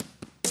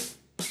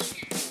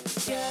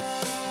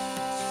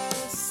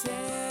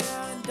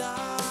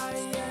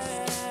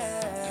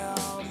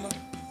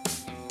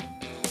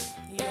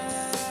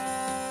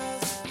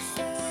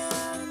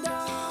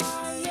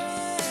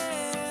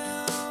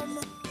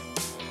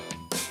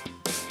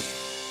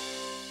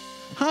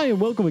Hi,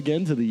 and welcome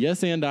again to the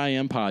Yes and I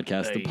Am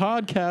podcast, the Hey.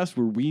 podcast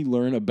where we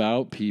learn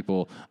about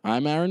people.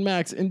 I'm Aaron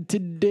Max, and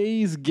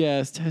today's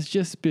guest has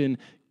just been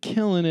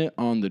killing it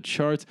on the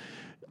charts.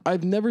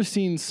 I've never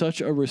seen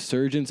such a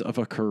resurgence of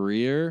a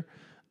career.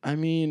 I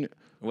mean,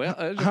 Well,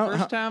 it's the How- first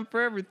how- time for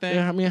everything.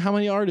 how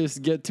many artists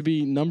get to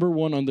be number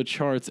one on the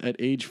charts at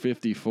age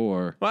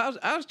 54? Well,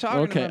 I was talking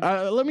Okay,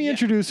 about... let me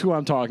introduce who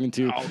I'm talking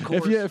to. Oh, of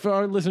course. If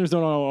our listeners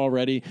don't know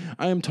already,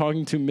 I am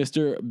talking to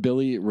Mr.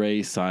 Billy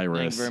Ray Cyrus.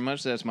 Thank you very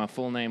much. That's my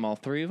full name, all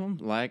three of them.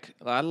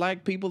 I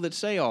like people that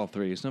say all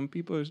three. Some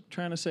people are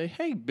trying to say,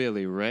 hey,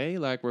 Billy Ray,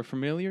 like we're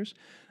familiars.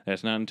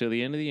 That's not until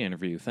the end of the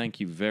interview. Thank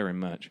you very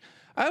much.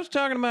 I was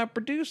talking to my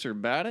producer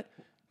about it.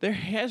 There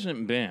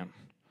hasn't been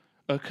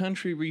a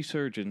country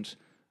resurgence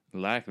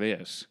like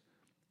this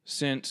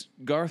since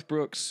Garth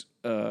Brooks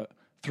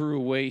threw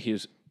away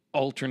his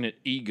alternate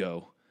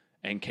ego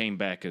and came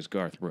back as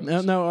Garth Brooks.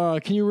 Now,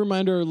 can you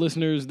remind our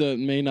listeners that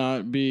may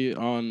not be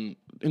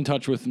in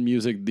touch with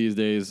music these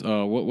days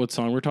what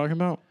song we're talking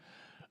about?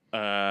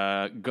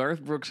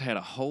 Garth Brooks had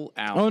a whole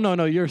album. Oh,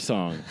 no, your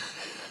song.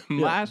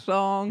 My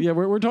song? Yeah,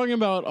 we're talking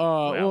about...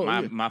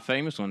 my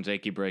famous one's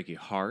Achy Breaky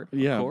Heart, of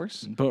yeah,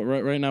 course. but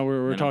right now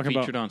we're And I'm talking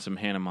featured about... on some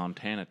Hannah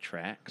Montana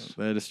tracks.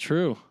 That is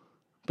true.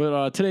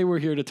 But today we're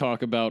here to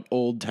talk about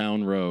Old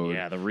Town Road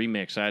Yeah, the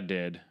remix I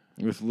did.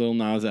 with Lil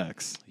Nas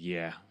X.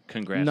 Yeah,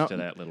 congrats No- to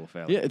that little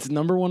fella. Yeah, it's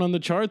number one on the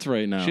charts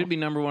right now. Should be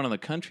number one on the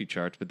country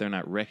charts, but they're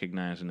not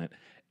recognizing it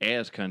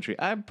as country.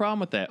 I have a problem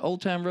with that.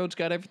 Old Town Road's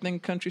got everything a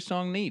country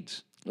song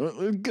needs.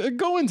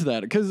 Go into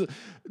that, because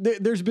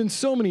there's been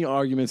so many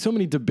arguments, so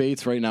many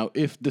debates right now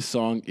if the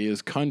song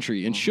is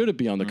country and should it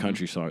be on the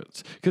country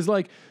charts. Because,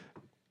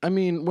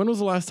 when was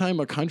the last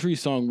time a country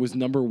song was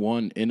number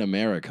one in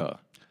America?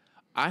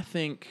 I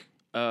think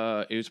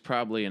it was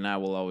probably "And I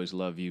Will Always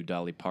Love You,"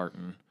 Dolly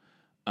Parton.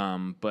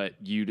 But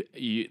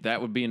that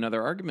would be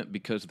another argument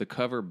because the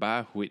cover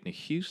by Whitney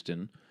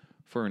Houston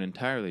for an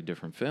entirely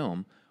different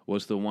film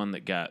was the one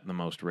that got the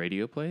most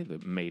radio play,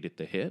 that made it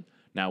the hit.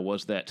 Now,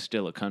 was that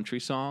still a country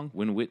song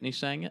when Whitney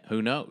sang it?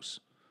 Who knows?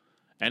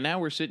 And now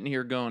we're sitting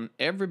here going,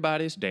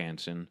 everybody's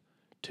dancing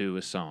to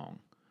a song.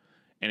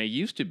 And it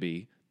used to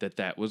be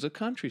that was a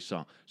country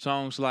song.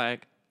 Songs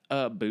like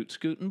Boot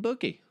Scootin'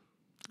 Boogie.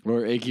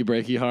 Or Achy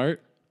Breaky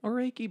Heart? Or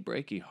Achy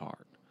Breaky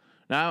Heart.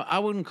 Now, I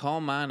wouldn't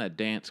call mine a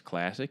dance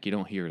classic. You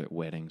don't hear it at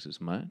weddings as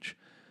much.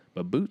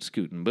 But Boot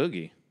Scootin'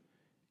 Boogie,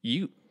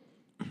 you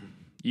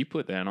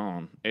put that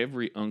on,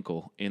 every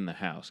uncle in the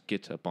house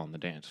gets up on the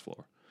dance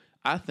floor.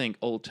 I think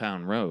Old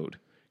Town Road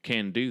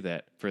can do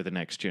that for the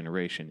next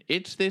generation.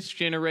 It's this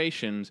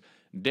generation's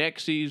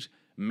Dexy's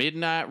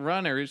Midnight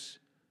Runners,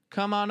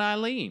 Come On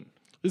Eileen.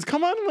 Is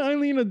Come On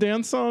Eileen a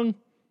dance song?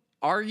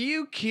 Are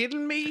you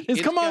kidding me?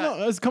 Come On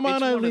Eileen- It's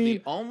one of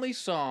the only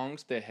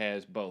songs that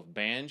has both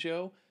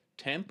banjo,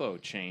 tempo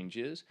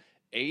changes,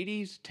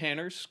 80s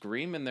tenors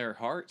screaming their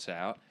hearts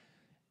out,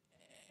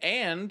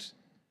 and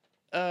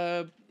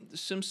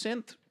some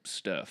synth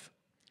stuff.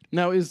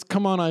 Now, is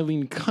Come On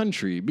Eileen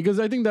country? Because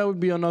I think that would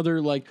be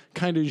another,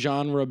 kind of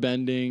genre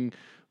bending,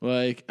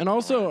 and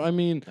also,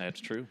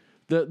 That's true.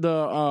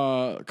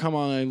 The Come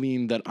On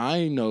Eileen that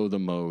I know the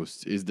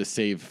most is the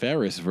Save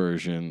Ferris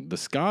version, the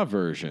ska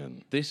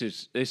version. This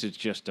is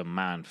just a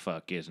mind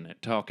fuck, isn't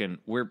it?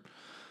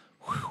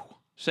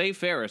 Save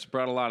Ferris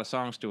brought a lot of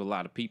songs to a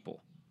lot of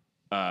people.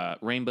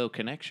 Rainbow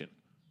Connection,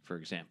 for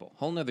example.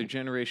 Whole nother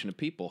generation of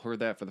people heard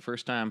that for the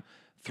first time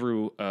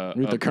through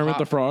The Kermit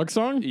the Frog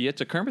song? Yeah,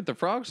 it's a Kermit the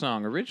Frog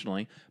song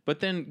originally,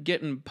 but then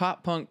getting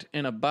pop punked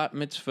in a bat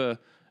mitzvah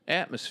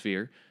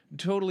atmosphere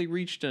totally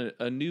reached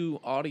a new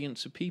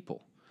audience of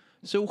people.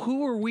 So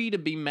who are we to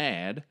be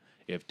mad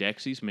if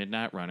Dexy's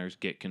Midnight Runners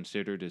get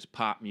considered as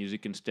pop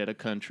music instead of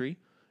country?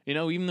 You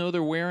know, even though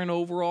they're wearing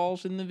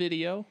overalls in the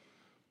video?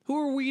 Who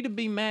are we to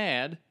be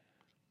mad?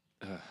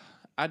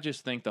 I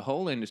just think the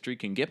whole industry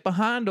can get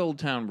behind Old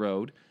Town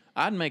Road.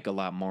 I'd make a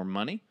lot more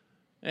money.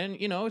 And,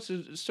 it's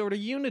a sort of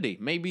unity.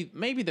 Maybe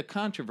the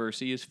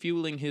controversy is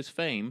fueling his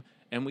fame,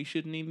 and we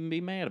shouldn't even be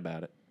mad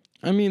about it.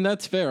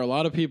 That's fair. A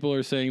lot of people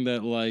are saying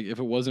that, if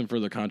it wasn't for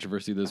the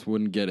controversy, this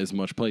wouldn't get as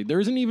much play. There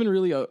isn't even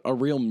really a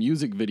real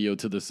music video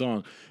to the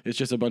song. It's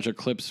just a bunch of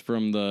clips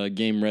from the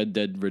game Red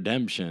Dead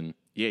Redemption.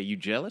 Yeah, you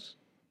jealous?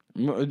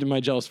 Am I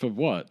jealous of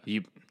what?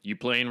 You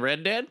playing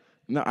Red Dead?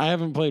 No, I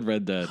haven't played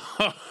Red Dead.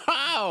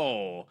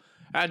 How?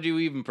 How'd you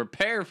even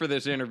prepare for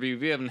this interview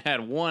if you haven't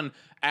had 1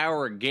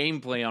 hour of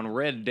gameplay on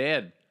Red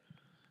Dead?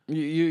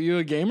 You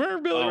a gamer,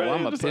 Billy? Oh, Ray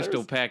I'm a Cyrus?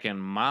 pistol packing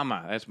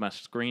mama. That's my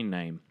screen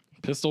name.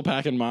 Pistol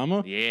packing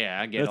mama? Yeah,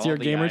 I get That's all your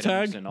the gamer items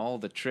tag? and all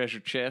the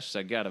treasure chests.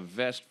 I got a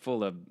vest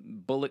full of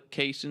bullet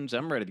casings.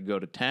 I'm ready to go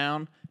to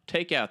town,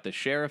 take out the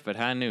sheriff at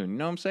high noon. You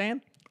know what I'm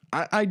saying?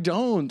 I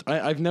don't.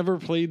 I've never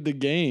played the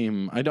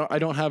game. I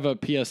don't have a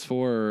PS4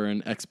 or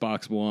an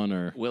Xbox One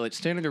or. Well, it's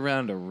centered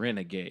around a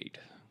renegade.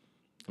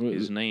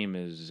 His name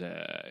is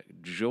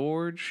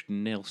George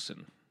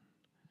Nelson.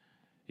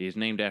 He is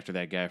named after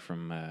that guy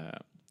from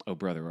Oh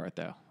Brother Art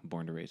Thou,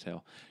 Born to Raise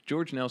Hell.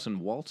 George Nelson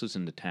waltzes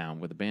into town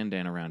with a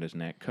bandana around his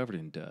neck covered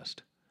in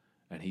dust,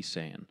 and he's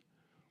saying,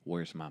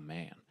 where's my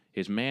man?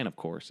 His man, of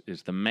course,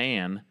 is the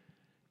man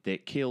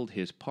that killed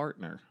his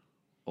partner,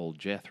 Old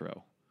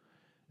Jethro.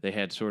 They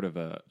had sort of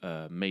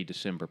a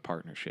May-December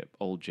partnership.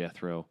 Old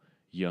Jethro,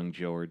 young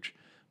George.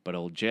 But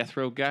Old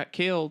Jethro got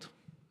killed.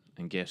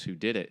 And guess who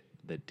did it?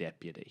 The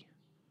deputy.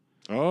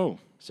 Oh.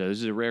 So this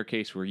is a rare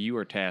case where you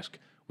are tasked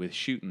with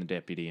shooting the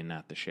deputy and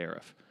not the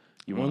sheriff.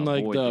 You want to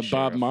Unlike avoid the the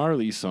Bob sheriff.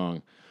 Marley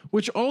song,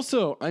 which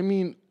also, I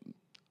mean,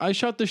 I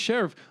Shot the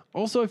Sheriff.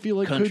 Also, I feel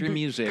like Country could be,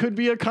 music. could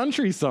be a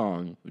country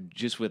song.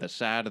 Just with a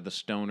side of the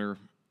stoner.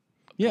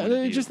 Yeah, point of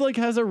it view. just like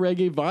has a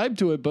reggae vibe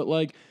to it, but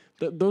like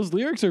those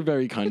lyrics are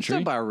very It's country.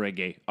 about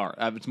reggae art.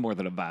 It's more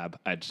than a vibe,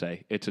 I'd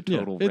say. It's a Yeah,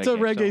 total it's a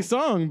reggae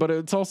song. song, but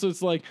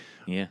it's like,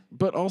 Yeah.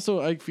 but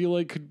also I feel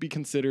like could be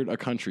considered a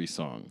country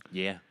song.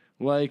 Yeah.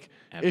 Like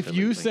if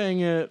you Absolutely. sang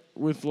it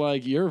with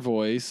like your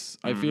voice,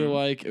 I feel Mm-hmm.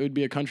 like it would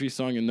be a country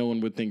song and no one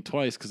would think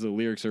twice because the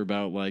lyrics are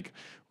about like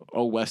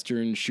a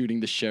western shooting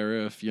the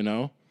sheriff, you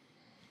know?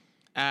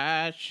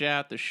 I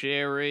shot the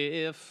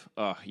sheriff.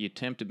 Oh, you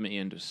tempted me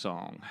into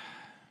song.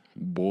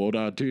 But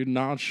I did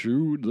not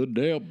shoot the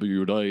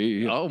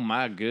deputy. Oh,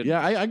 my goodness.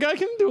 Yeah, I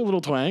can do a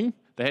little twang.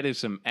 That is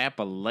some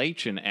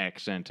Appalachian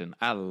accenting.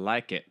 I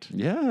like it.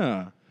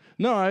 Yeah.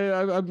 No,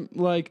 I'm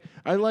like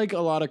I like a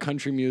lot of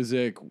country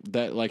music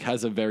that like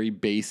has a very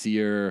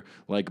bassier,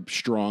 like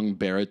strong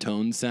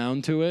baritone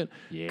sound to it.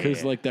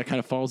 Because Yeah. like that kind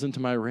of falls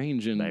into my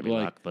range and Baby,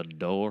 like lock the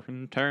door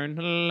and turn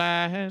the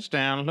lights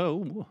down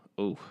low.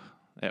 Oh,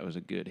 that was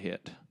a good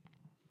hit.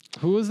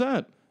 who was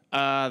that?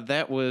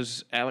 That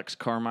was Alex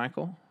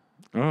Carmichael.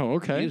 Oh, He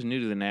okay. was new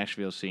to the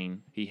Nashville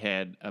scene. He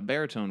had a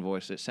baritone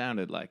voice that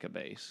sounded like a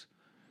bass.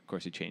 Of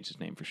course, he changed his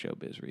name for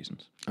showbiz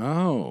reasons.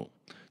 Oh.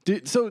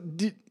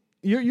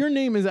 Your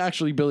name is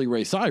actually Billy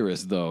Ray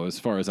Cyrus though, as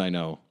far as I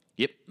know.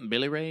 Yep,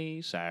 Billy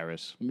Ray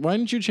Cyrus. Why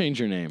didn't you change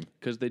your name?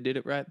 Because they did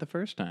it right the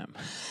first time.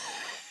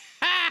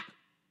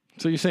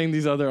 So you're saying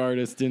these other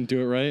artists didn't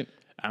do it right?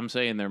 I'm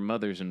saying their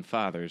mothers and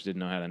fathers didn't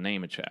know how to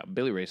name a child.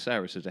 Billy Ray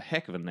Cyrus is a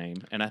heck of a name,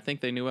 and I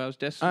think they knew I was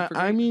destined for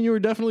I greatness. mean, you were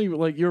definitely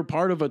like you're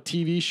part of a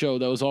TV show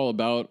that was all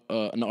about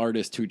an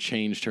artist who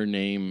changed her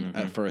name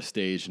for a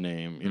stage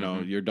name. You know,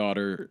 your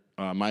daughter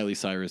Miley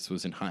Cyrus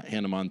was in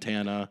Hannah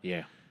Montana.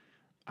 Yeah.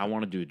 I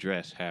wanted to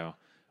address how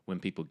when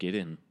people get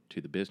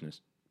into the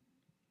business,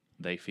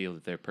 they feel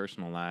that their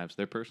personal lives,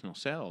 their personal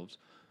selves,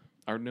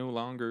 are no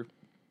longer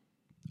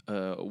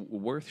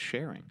worth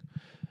sharing.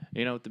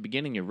 You know, at the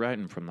beginning, you're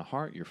writing from the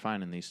heart. You're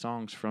finding these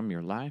songs from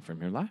your life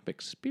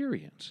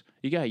experience.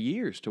 You got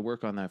years to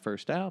work on that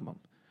first album.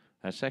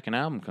 That second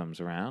album comes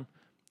around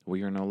where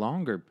you're no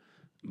longer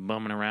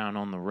bumming around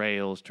on the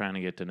rails trying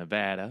to get to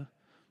Nevada.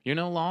 You're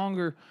no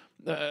longer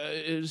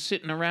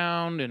sitting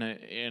around in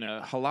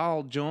a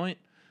halal joint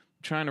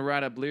trying to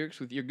write up lyrics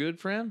with your good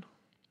friend.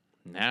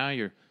 Now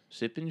you're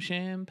sipping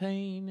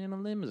champagne in a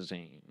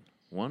limousine,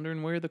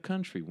 wondering where the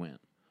country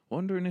went,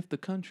 wondering if the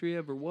country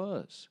ever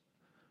was.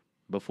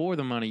 Before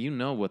the money, you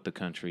know what the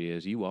country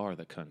is. You are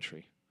the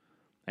country.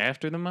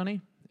 After the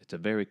money, it's a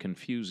very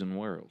confusing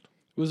world.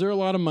 Was there a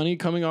lot of money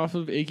coming off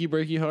of Achy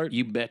Breaky Heart?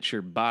 You bet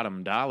your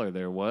bottom dollar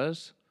there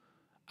was.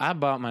 I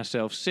bought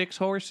myself 6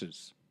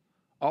 horses,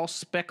 all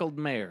speckled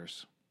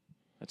mares.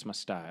 That's my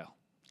style.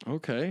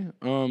 Okay.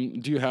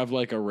 Do you have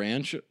like a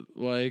ranch?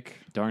 Like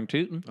Darn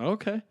tootin'.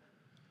 okay,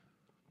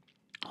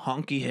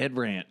 Honky Head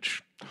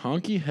Ranch.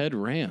 Honky Head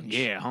Ranch.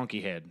 Yeah,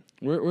 Honky Head.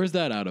 Where's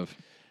that out of?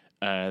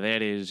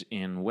 That is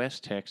in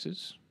West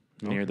Texas,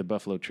 near the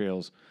Buffalo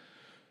Trails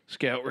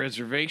Scout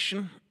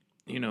Reservation.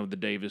 You know, the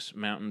Davis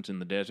Mountains in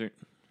the desert.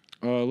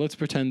 Let's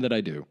pretend that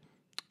I do.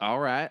 All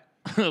right.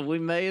 We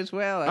may as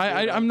well.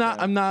 I'm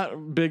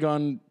not big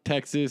on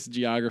Texas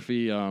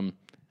geography.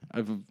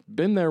 I've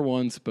been there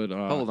once, but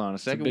Hold on a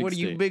it's second. big What are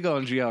you state. big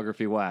on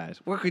geography-wise?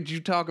 What could you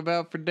talk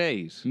about for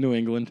days? New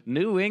England.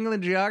 New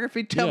England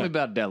geography? Tell Yeah. me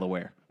about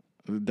Delaware.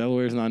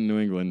 Delaware's not in New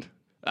England.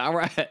 All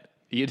right.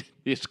 You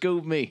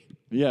scooped me.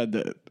 Yeah,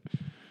 the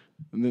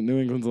New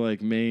England's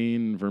like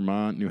Maine,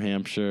 Vermont, New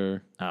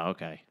Hampshire. Oh,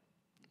 okay.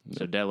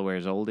 So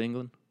Delaware's Old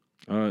England?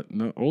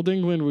 No, Old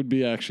England would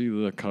be actually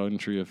the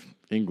country of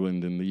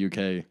England in the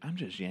UK. I'm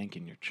just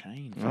yanking your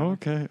chain. fella.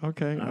 Okay.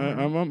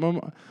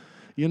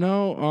 You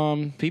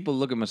know, People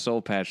look at my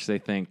soul patch, they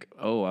think,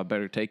 oh, I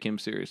better take him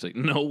seriously.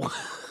 No.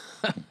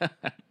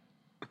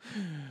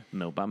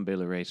 Nope, I'm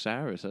Billy Ray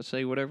Cyrus. I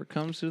say whatever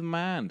comes to the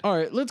mind. all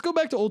right, let's go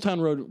back to Old Town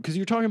Road because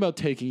you're talking about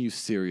taking you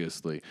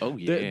seriously. Oh,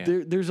 yeah.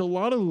 There's a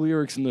lot of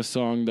lyrics in the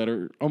song that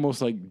are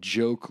almost like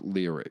joke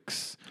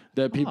lyrics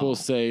that people Oh.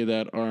 say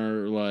that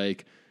are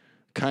like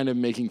kind of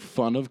making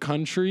fun of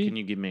country. Can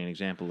you give me an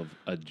example of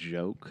a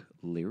joke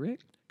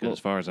lyric? Because as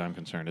far as I'm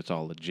concerned, it's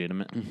all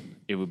legitimate.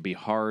 It would be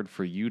hard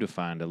for you to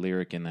find a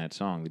lyric in that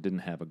song that didn't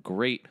have a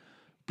great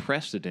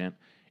precedent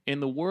in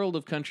the world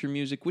of country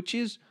music, which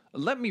is,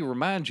 let me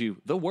remind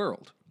you, the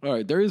world. All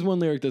right, there is one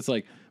lyric that's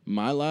like,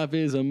 "My life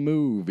is a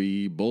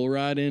movie, bull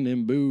riding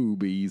and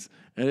boobies,"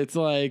 and it's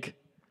like,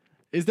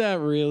 is that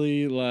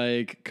really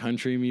like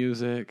country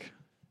music?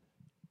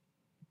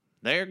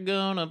 They're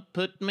gonna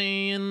put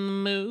me in the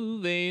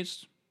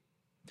movies.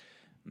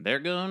 They're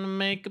gonna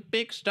make a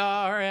big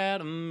star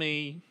out of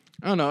me.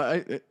 I don't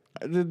know.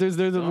 There's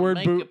the Gonna word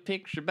make a boot.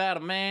 picture about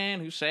a man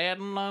who's sad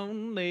and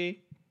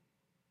lonely.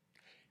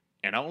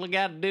 And all I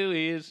gotta do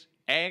is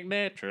act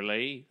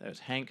naturally. That's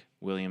Hank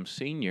Williams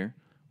Sr.,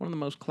 one of the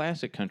most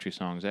classic country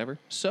songs ever.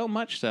 So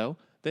much so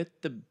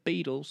that the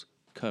Beatles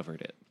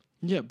covered it.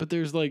 Yeah, but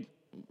there's like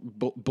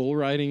bull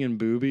riding and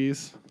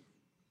boobies.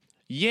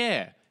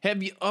 Yeah.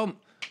 Have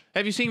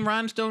you seen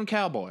Rhinestone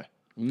Cowboy?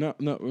 No.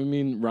 I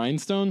mean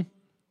rhinestone.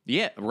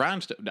 Yeah,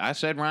 Rhinestone. I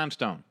said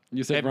Rhinestone.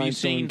 You said Have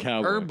Rhinestone you seen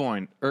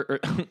Cowboy.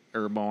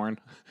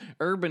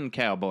 Urban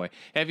Cowboy?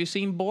 Have you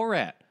seen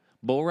Borat?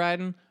 Bull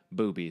riding,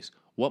 boobies.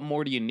 What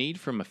more do you need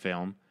from a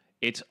film?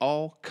 It's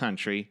all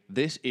country.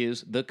 This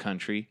is the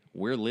country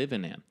we're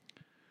living in.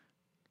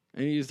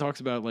 And he just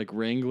talks about like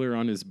Wrangler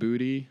on his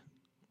booty.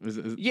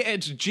 Yeah,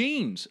 it's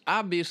jeans,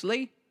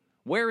 obviously.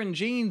 Wearing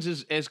jeans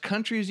is as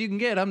country as you can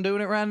get. I'm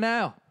doing it right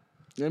now.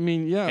 I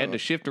mean, yeah. Had to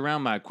shift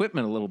around my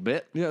equipment a little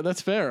bit. Yeah,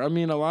 that's fair. I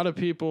mean, a lot of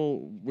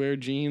people wear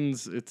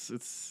jeans.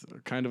 It's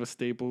kind of a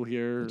staple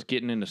here. It's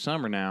getting into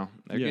summer now.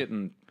 They're Yeah.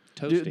 getting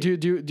toasty.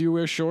 Do you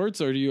wear shorts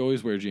or do you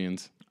always wear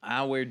jeans?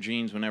 I wear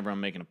jeans whenever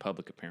I'm making a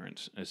public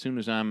appearance. As soon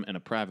as I'm in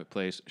a private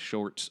place,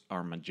 shorts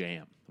are my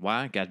jam.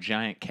 Why? Got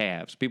giant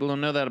calves. People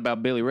don't know that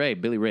about Billy Ray.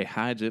 Billy Ray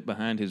hides it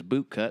behind his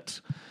boot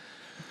cuts.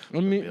 I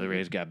mean, Billy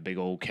Ray's got big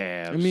old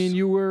calves. I mean,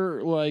 you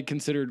were like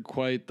considered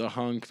quite the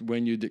hunk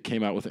when you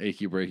came out with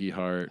Achy Breaky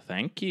Heart.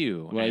 Thank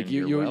you. Like and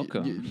you're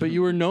welcome. but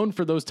you were known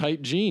for those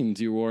tight jeans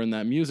you wore in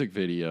that music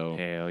video,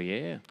 Hell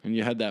yeah. and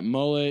you had that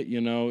mullet.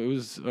 You know, it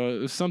was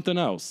something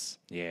else.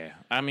 Yeah.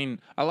 I mean,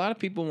 a lot of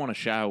people want to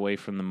shy away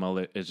from the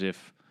mullet as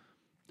if,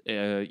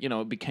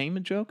 it became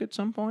a joke at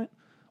some point.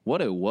 What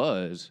it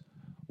was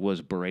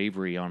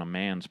bravery on a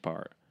man's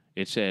part.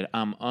 It said,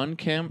 I'm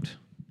unkempt,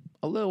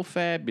 a little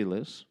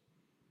fabulous.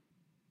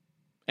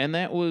 And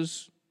that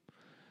was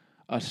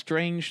a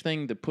strange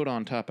thing to put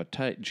on top of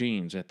tight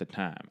jeans at the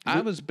time.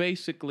 I was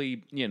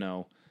basically,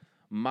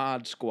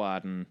 mod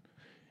squadding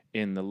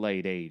in the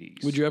late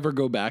 80s. Would you ever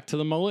go back to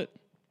the mullet?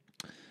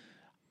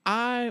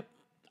 I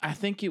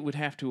think it would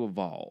have to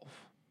evolve,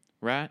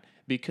 right?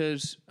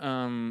 Because,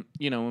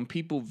 when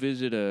people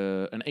visit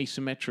an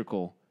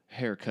asymmetrical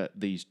haircut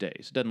these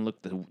days, it doesn't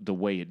look the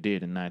way it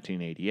did in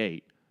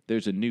 1988.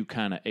 There's a new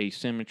kind of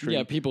asymmetry.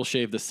 Yeah, people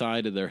shave the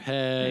side of their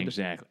head.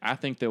 Exactly. I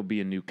think there'll be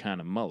a new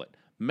kind of mullet.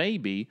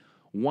 Maybe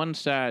one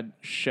side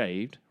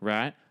shaved,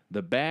 right?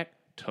 The back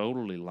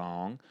totally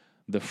long.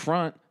 The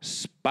front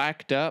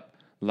spiked up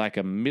like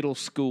a middle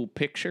school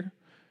picture.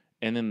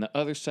 And then the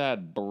other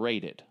side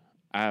braided.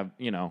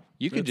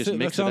 You could just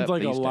mix it up. That sounds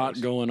like a these lot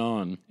days. going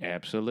on.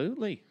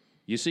 Absolutely.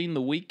 You seen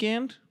The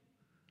Weeknd?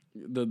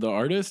 The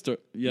artist?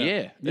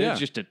 Yeah. There's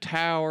just a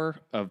tower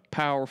of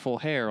powerful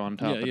hair on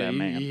top of that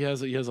man. He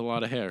has a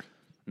lot of hair.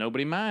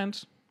 Nobody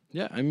minds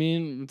Yeah, I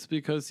mean, it's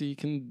because he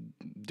can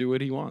do what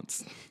he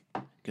wants.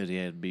 because he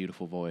had a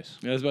beautiful voice.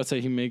 I was about to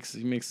say he makes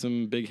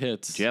some big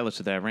hits. Jealous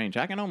of that range.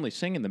 I can only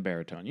sing in the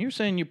baritone. You're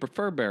saying you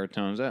prefer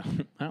baritones. I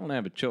don't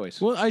have a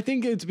choice. Well, I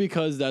think it's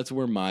because that's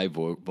where my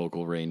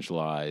vocal range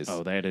lies.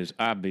 Oh, that is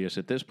obvious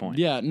at this point.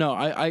 Yeah, no,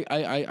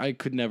 I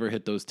could never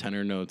hit those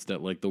tenor notes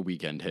that like The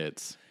Weeknd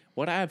hits.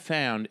 What I've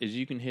found is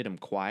you can hit them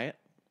quiet,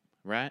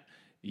 right?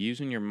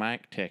 Using your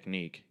mic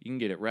technique, you can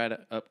get it right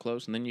up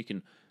close, and then you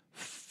can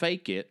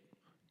fake it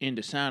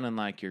into sounding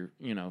like you're,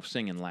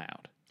 singing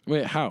loud.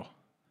 Wait, how?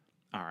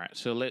 All right,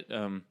 so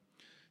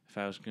if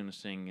I was gonna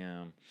sing,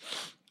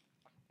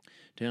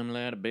 tell me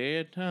out of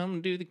bed,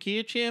 come to the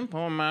kitchen,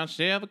 pour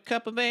myself a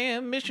cup of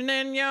ambition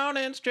and yawn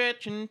and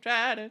stretch and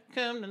try to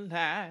come to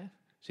life.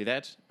 See,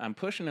 I'm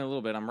pushing it a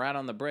little bit. I'm right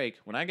on the break.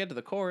 When I get to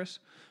the chorus,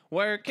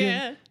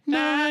 working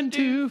 9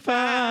 to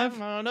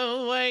 5 on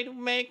a way to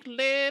make a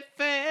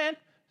living.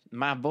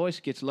 My voice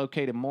gets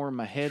located more in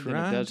my head than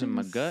it does in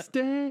my gut.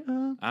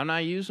 I'm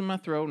not using my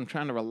throat and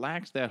trying to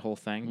relax that whole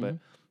thing, but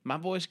my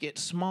voice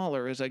gets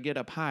smaller as I get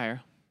up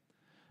higher.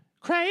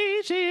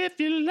 Crazy if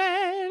you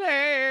let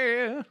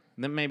it.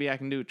 Then maybe I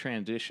can do a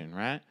transition,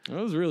 right? That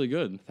was really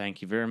good.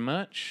 Thank you very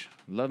much.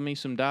 Love me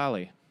some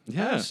Dolly.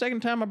 Yeah. That's the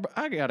second time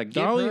I got to give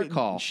Dolly, her a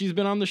call. She's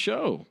been on the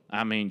show.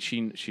 I mean,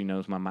 she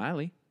knows my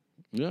Miley.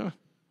 Yeah.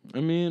 I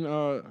mean,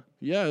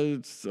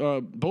 it's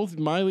both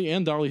Miley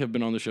and Dolly have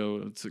been on the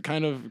show. It's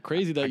kind of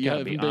crazy that you gotta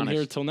haven't be been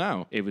here honest. till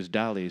now. It was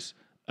Dolly's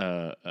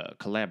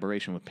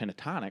collaboration with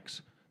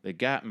Pentatonics that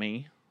got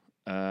me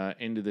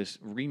into this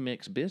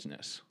remix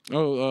business.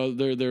 Oh,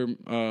 their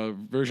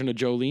version of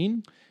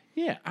Jolene?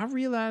 Yeah, I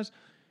realized,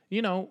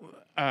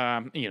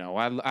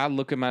 I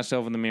look at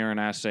myself in the mirror and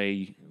I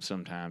say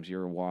sometimes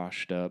you're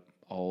washed up,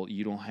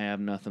 you don't have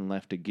nothing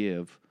left to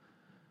give.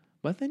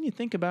 But then you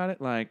think about it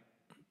like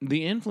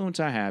the influence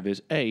I have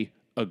is A,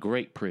 a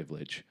great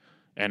privilege,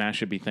 and I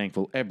should be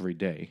thankful every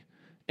day.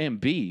 And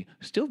B,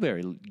 still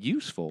very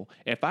useful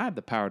if I have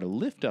the power to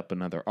lift up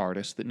another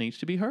artist that needs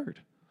to be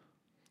heard.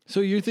 So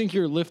you think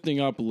you're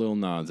lifting up Lil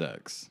Nas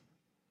X?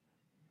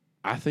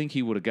 I think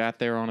he would have got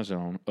there on his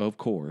own, of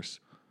course.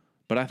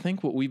 But I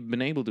think what we've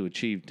been able to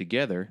achieve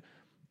together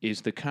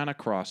is the kind of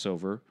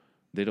crossover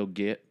that'll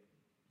get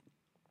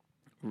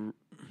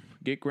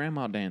Get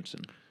grandma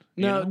dancing.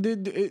 You Now, know?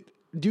 do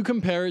you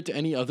compare it to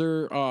any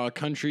other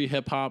country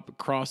hip hop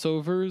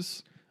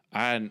crossovers?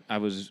 I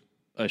was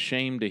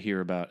ashamed to hear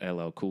about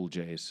LL Cool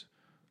J's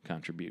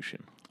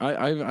contribution.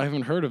 I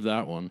haven't heard of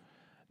that one.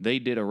 They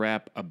did a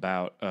rap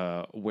about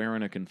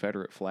wearing a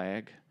Confederate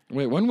flag.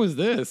 Wait, when was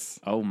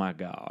this? Oh my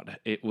God.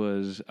 It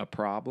was a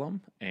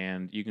problem,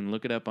 and you can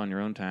look it up on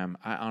your own time.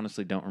 I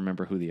honestly don't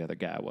remember who the other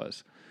guy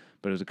was,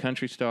 but it was a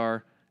country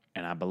star,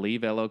 and I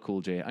believe LL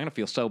Cool J. I'm going to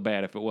feel so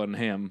bad if it wasn't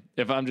him,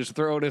 if I'm just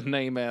throwing his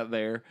name out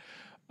there.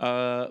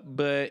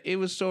 But it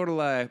was sort of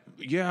like,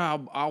 yeah,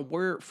 I'll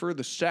wear it for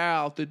the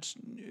South. It's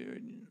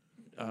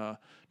to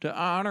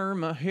honor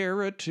my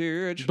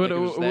heritage. But Like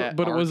it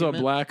was a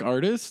argument. black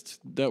artist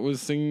that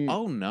was singing.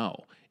 Oh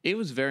no, it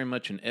was very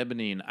much an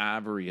ebony and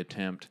ivory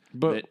attempt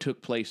But- that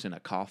took place in a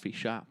coffee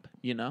shop.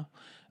 You know,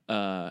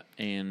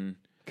 and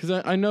Because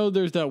I know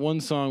there's that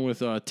one song with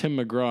Tim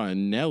McGraw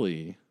and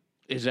Nelly.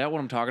 is that what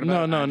I'm talking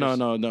No, about?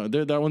 no.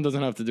 That one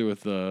doesn't have to do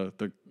with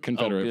the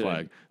Confederate good.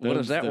 flag. What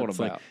is that one that's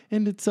like, about?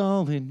 and it's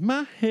all in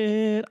my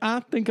head.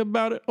 I think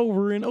about it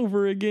over and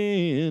over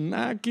again.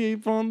 I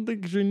keep on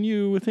picturing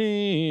you with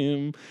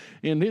him,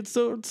 and it's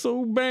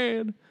so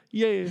bad.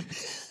 Yeah.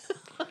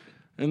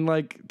 And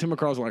like Tim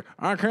McGraw's like,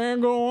 I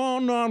can't go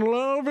on not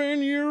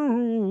loving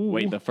you.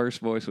 Wait, the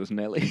first voice was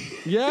Nelly.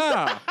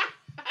 Yeah.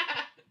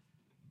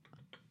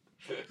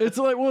 It's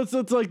like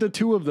it's like the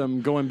two of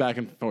them going back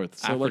and forth.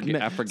 So I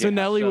forget so how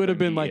Nelly would have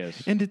been Southern like, he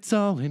is. and it's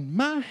all in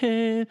my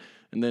head.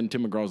 And then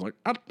Tim McGraw's like,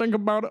 I think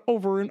about it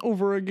over and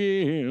over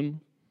again.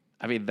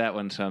 I mean, that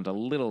one sounds a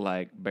little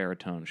like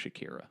baritone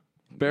Shakira.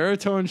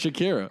 Baritone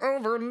Shakira.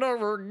 Over and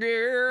over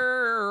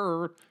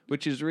again,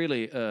 which is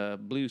really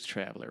Blues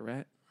Traveler,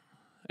 right?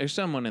 There's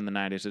someone in the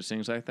 90s that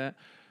sings like that.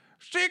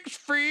 6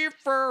 feet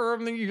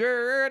from the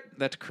earth.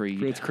 That's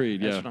Creed. It's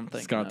Creed, That's yeah. what I'm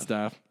thinking Scott of.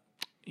 Staff.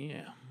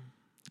 Yeah.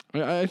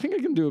 I think I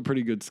can do a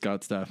pretty good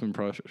Scott Staff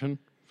impression.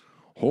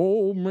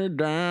 Hold me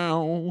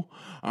down.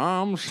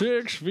 I'm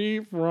 6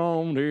 feet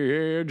from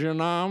the edge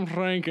and I'm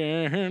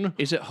thinking.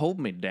 Is it Hold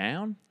Me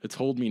Down? It's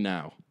Hold Me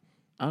Now.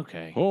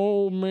 Okay.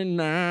 Hold me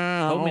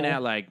now. Hold me now,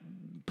 like,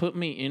 put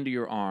me into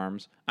your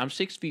arms. I'm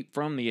 6 feet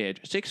from the edge.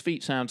 6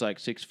 feet sounds like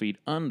 6 feet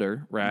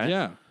under, right?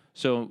 Yeah.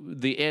 So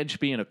the edge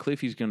being a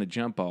cliff he's going to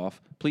jump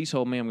off. Please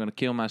hold me. I'm going to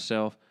kill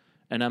myself.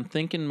 And I'm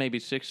thinking maybe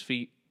 6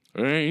 feet.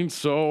 Ain't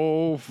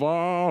so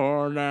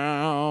far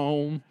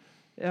down.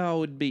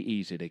 Oh, it'd be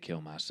easy to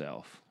kill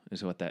myself.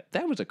 Is what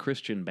that was a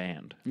Christian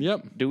band.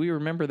 Yep. Do we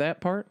remember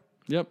that part?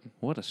 Yep.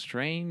 What a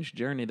strange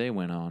journey they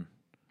went on.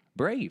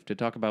 Brave to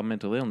talk about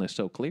mental illness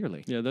so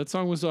clearly. Yeah, that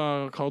song was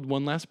called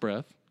One Last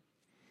Breath.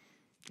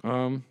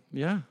 Yeah.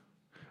 And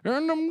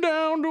I'm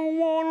down to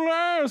one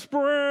last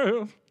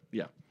breath.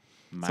 Yeah.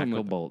 Michael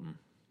like that. Bolton.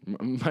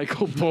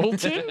 Michael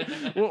Bolton?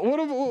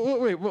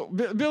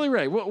 Billy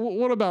Ray,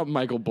 what about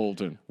Michael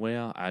Bolton?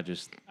 Well, I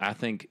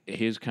think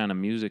his kind of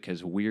music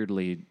has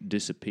weirdly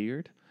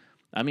disappeared.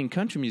 I mean,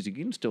 country music,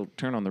 you can still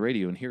turn on the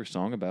radio and hear a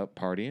song about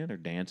partying or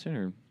dancing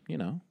or,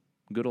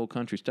 good old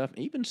country stuff,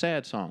 even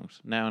sad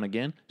songs now and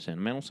again,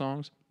 sentimental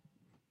songs.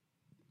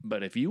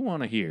 But if you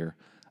want to hear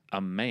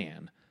a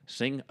man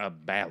sing a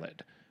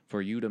ballad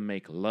for you to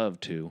make love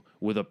to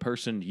with a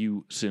person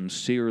you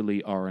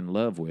sincerely are in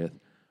love with,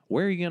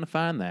 where are you going to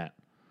find that?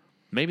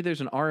 Maybe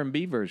there's an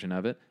R&B version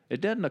of it. It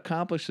doesn't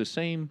accomplish the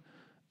same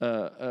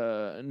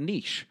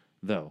niche,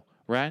 though,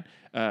 right?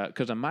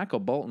 Because a Michael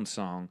Bolton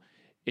song,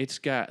 it's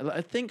got,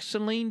 I think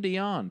Celine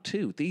Dion,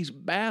 too. These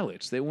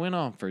ballads, they went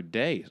on for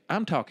days.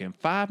 I'm talking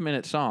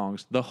 5-minute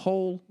songs. The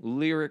whole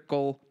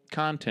lyrical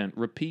content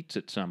repeats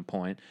at some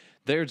point.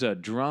 There's a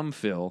drum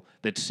fill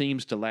that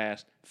seems to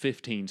last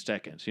 15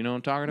 seconds. You know what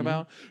I'm talking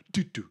about?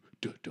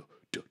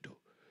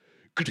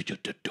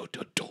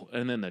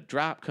 And then the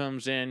drop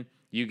comes in.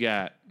 You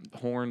got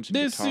horns and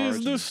This guitars.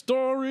 is the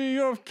story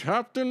of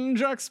Captain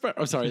Jack Sparrow.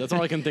 Oh, sorry, that's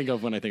all I can think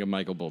of when I think of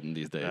Michael Bolton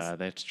these days.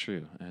 That's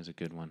true. That's a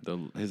good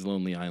one. His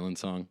Lonely Island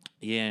song.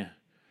 Yeah.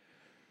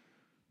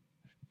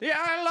 Yeah,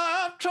 I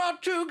love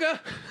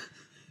Tortuga.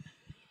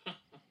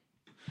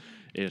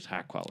 It is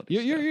high quality.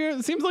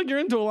 It seems like you're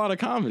into a lot of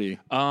comedy.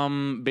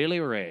 Billy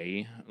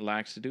Ray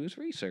likes to do his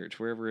research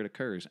wherever it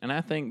occurs. And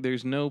I think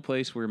there's no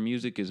place where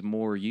music is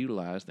more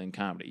utilized than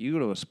comedy. You go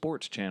to a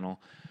sports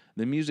channel,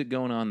 the music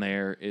going on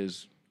there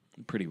is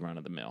pretty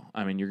run-of-the-mill.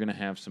 I mean, you're going to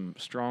have some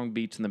strong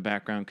beats in the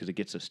background because it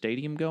gets a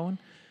stadium going,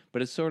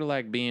 but it's sort of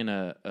like being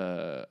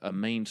a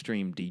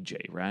mainstream DJ,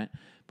 right?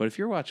 But if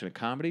you're watching a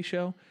comedy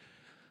show,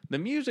 the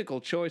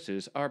musical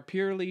choices are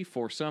purely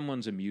for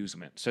someone's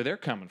amusement. So they're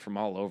coming from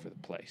all over the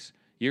place.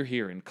 You're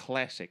hearing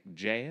classic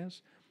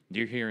jazz.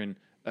 You're hearing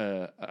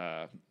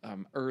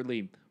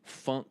early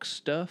funk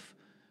stuff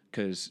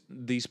because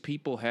these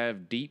people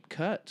have deep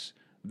cuts.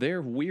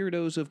 They're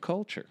weirdos of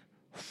culture.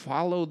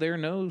 Follow their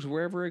nose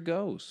wherever it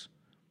goes.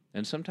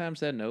 And sometimes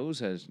that nose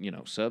has,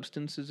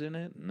 substances in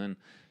it. And then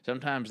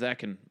sometimes that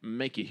can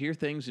make you hear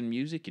things in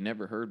music you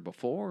never heard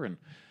before. And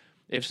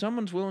if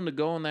someone's willing to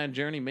go on that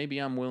journey, maybe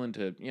I'm willing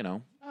to,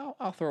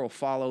 I'll throw a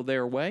follow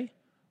their way,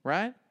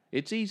 right?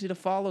 It's easy to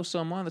follow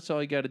someone. That's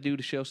all you got to do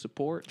to show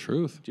support.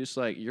 Truth. Just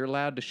like you're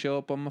allowed to show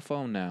up on my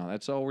phone now.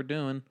 That's all we're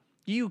doing.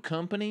 You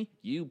company,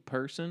 you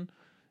person,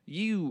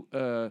 you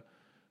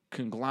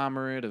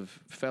conglomerate of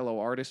fellow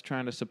artists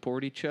trying to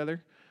support each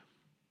other.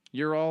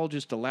 You're all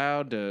just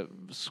allowed to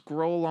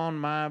scroll on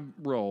my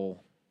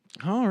roll.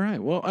 All right.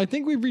 Well, I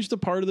think we've reached a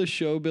part of the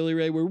show, Billy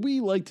Ray, where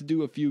we like to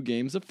do a few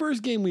games. The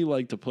first game we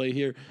like to play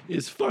here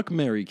is Fuck,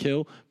 Marry,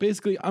 Kill.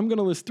 Basically, I'm going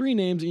to list 3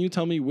 names, and you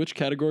tell me which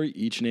category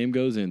each name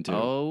goes into.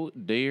 Oh,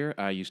 dear.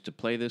 I used to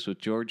play this with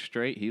George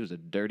Strait. He was a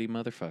dirty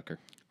motherfucker.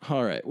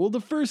 All right. Well, the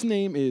first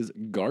name is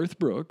Garth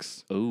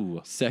Brooks.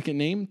 Ooh. Second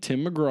name,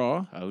 Tim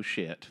McGraw. Oh,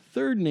 shit.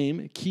 Third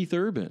name, Keith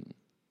Urban.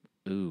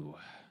 Ooh.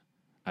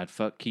 I'd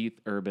fuck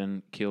Keith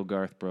Urban, kill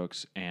Garth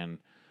Brooks, and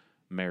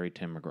marry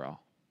Tim McGraw.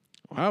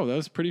 Wow, that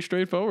was pretty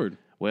straightforward.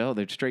 Well,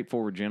 they're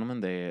straightforward gentlemen.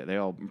 They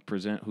all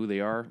present who they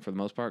are for the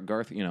most part.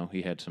 Garth, he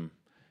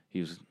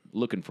was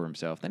looking for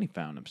himself. Then he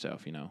found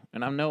himself,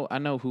 And I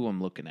know who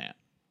I'm looking at,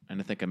 and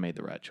I think I made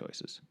the right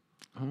choices.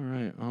 All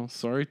right. Oh,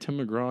 sorry, Tim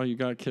McGraw, you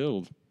got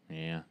killed.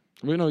 Yeah.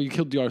 Wait, no, you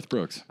killed Garth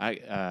Brooks.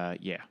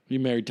 Yeah. You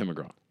married Tim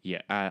McGraw.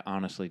 Yeah, I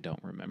honestly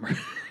don't remember.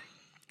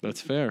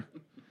 That's fair.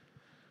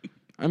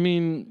 I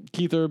mean,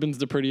 Keith Urban's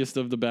the prettiest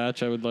of the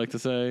batch, I would like to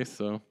say.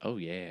 So. Oh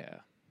yeah.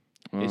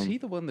 Is he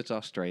the one that's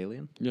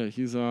Australian? Yeah,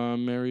 he's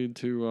married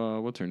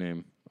to what's her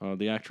name?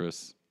 The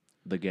actress,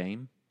 The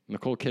Game?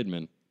 Nicole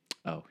Kidman.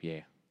 Oh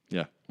yeah.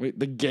 Yeah. Wait,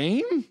 The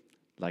Game?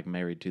 Like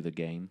Married to the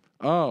Game?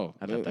 Oh,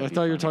 I that'd be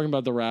thought you were funny. talking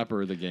about the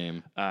rapper, The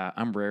Game.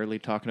 I'm rarely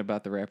talking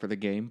about the rapper The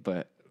Game,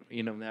 but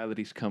now that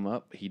he's come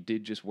up, he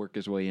did just work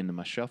his way into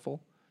my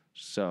shuffle.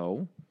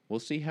 So we'll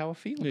see how I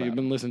feel Yeah, about you've it.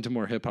 been listening to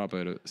more hip hop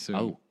soon.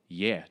 Oh,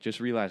 yeah. Just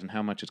realizing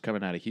how much is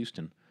coming out of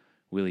Houston.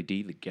 Willie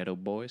D, the Ghetto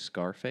Boy,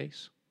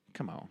 Scarface.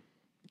 Come on.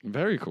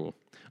 Very cool.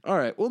 All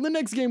right. Well, the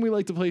next game we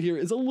like to play here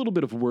is a little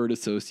bit of word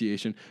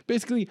association.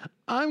 Basically,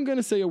 I'm going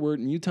to say a word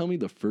and you tell me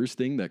the first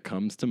thing that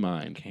comes to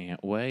mind.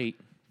 Can't wait.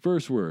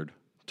 First word,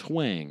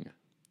 twang.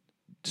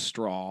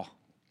 Straw.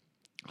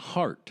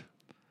 Heart.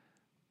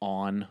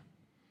 On.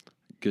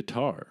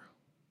 Guitar.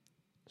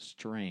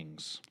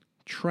 Strings.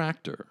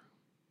 Tractor.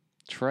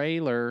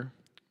 Trailer.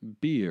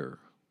 Beer.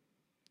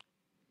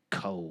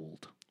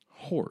 Cold.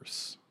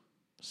 Horse.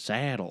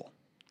 Saddle.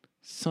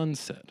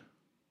 Sunset.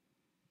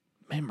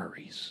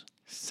 Memories.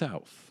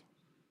 South.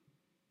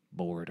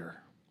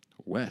 Border.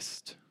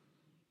 West.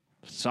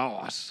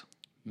 Sauce.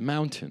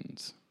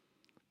 Mountains.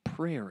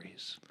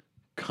 Prairies.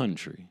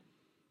 Country.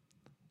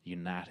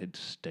 United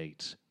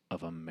States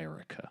of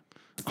America.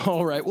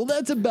 All right, well,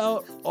 that's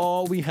about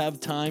all we have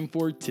time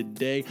for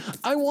today.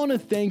 I want to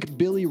thank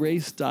Billy Ray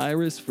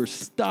Cyrus for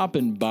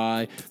stopping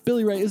by.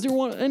 Billy Ray, is there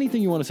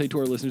anything you want to say to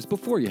our listeners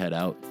before you head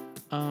out?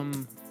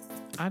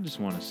 I just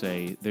want to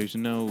say there's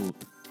no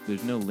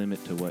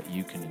limit to what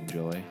you can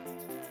enjoy.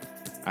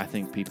 I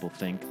think people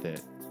think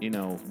that,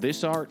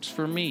 this art's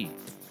for me,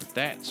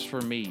 that's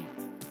for me.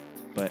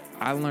 But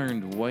I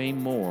learned way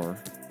more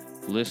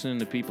listening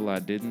to people I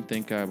didn't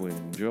think I would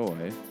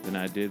enjoy than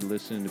I did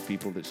listening to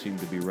people that seemed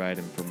to be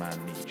writing for my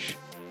niche.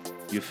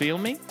 You feel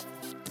me?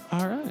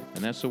 All right.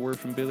 And that's the word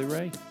from Billy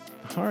Ray.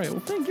 All right, well,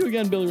 thank you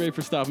again, Billy Ray,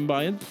 for stopping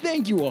by, and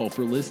thank you all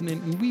for listening,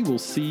 and we will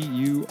see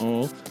you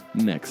all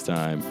next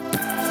time.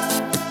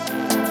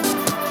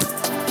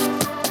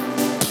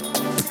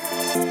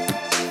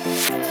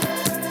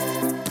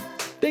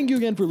 Thank you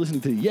again for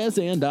listening to the Yes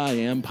and I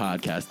Am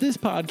podcast. This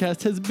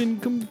podcast has been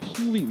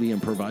completely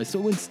improvised,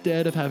 so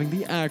instead of having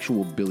the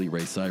actual Billy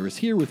Ray Cyrus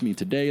here with me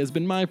today has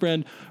been my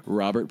friend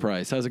Robert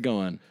Price. How's it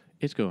going?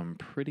 It's going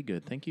pretty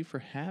good. Thank you for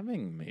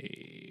having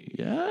me.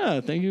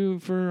 Yeah, thank you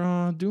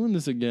for doing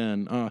this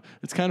again.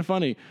 It's kind of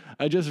funny.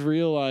 I just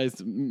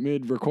realized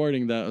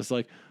mid-recording that I was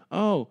like,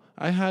 oh,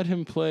 I had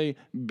him play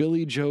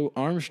Billy Joe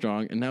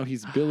Armstrong, and now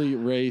he's Billy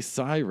Ray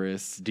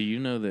Cyrus. Do you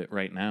know that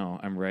right now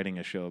I'm writing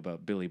a show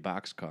about Billy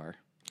Boxcar?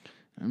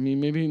 I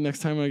mean, maybe next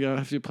time I gotta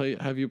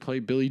have you play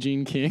Billie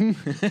Jean King.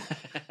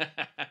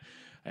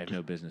 I have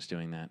no business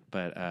doing that.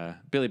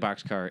 But Billy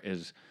Boxcar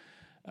is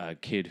a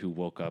kid who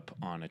woke up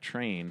on a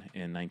train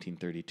in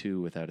 1932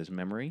 without his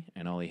memory,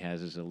 and all he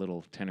has is a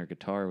little tenor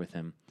guitar with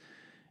him.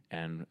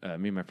 And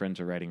me and my friends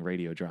are writing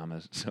radio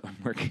dramas, so I'm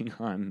working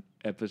on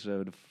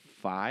episode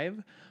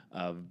 5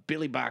 of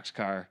Billy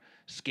Boxcar,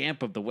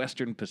 Scamp of the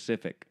Western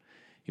Pacific.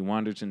 He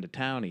wanders into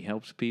town, he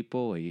helps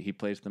people, he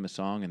plays them a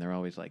song, and they're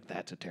always like,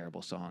 that's a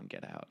terrible song,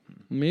 get out.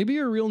 Maybe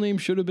your real name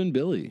should have been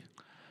Billy.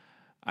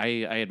 I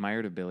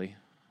admired a Billy.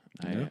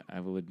 Yeah.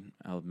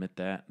 I'll admit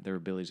that. There were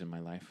Billies in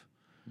my life.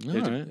 All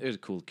There's right. a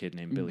cool kid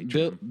named Billy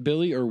Trim.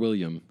 Billy or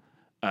William?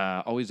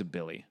 Always a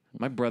Billy.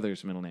 My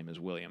brother's middle name is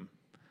William.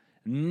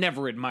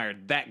 Never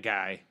admired that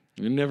guy.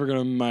 You're never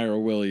gonna admire a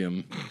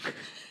William.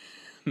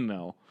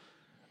 No.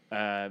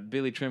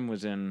 Billy Trim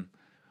was in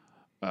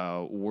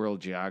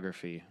World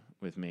Geography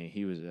with me.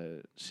 He was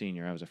a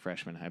senior. I was a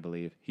freshman, I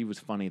believe. He was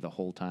funny the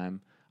whole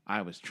time.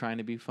 I was trying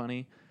to be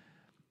funny.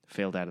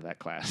 Failed out of that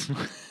class.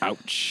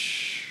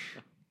 Ouch.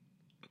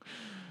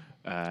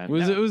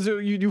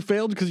 You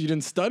failed because you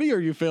didn't study, or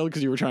you failed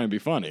because you were trying to be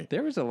funny?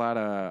 There was a lot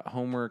of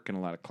homework and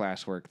a lot of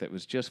classwork that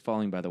was just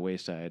falling by the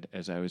wayside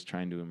as I was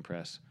trying to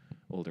impress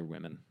older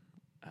women.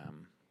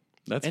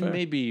 That's And fair.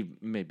 maybe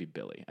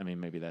Billy. I mean,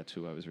 maybe that's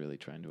who I was really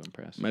trying to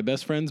impress. My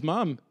best friend's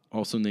mom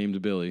also named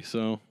Billy.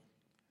 So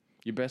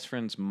Your best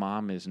friend's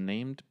mom is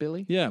named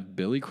Billy? yeah,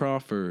 Billy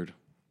Crawford.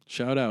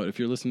 Shout out if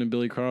you're listening to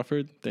Billy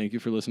Crawford. Thank you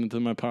for listening to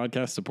my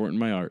podcast, supporting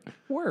my art.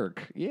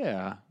 Work,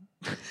 yeah.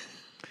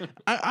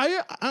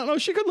 I don't know.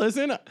 She could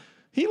listen.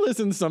 He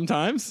listens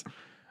sometimes.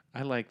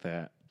 I like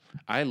that.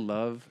 I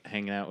love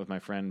hanging out with my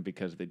friend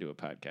because they do a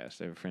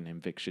podcast. I have a friend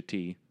named Vic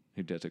Shetty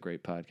who does a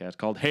great podcast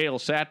called Hail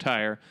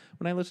Satire.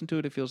 When I listen to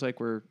it, it feels like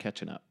we're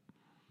catching up.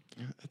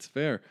 That's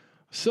fair.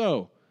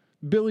 So,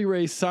 Billy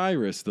Ray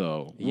Cyrus,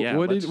 though. Yeah,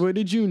 What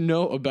did you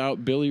know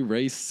about Billy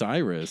Ray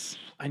Cyrus?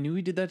 I knew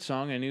he did that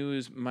song. I knew it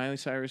was Miley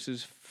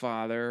Cyrus's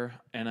father,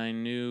 and I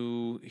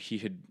knew he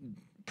had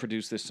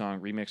produced this song,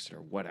 remixed it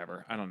or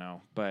whatever. I don't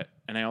know.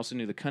 And I also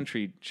knew the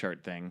country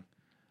chart thing.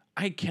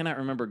 I cannot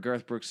remember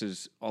Garth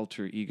Brooks'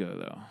 alter ego,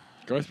 though.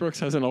 Garth Brooks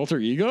has an alter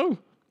ego?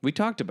 We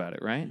talked about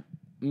it, right?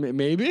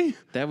 Maybe?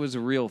 That was a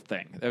real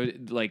thing. That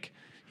was, like,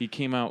 he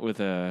came out with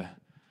an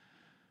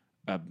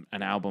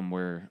album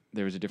where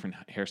there was a different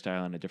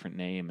hairstyle and a different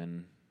name,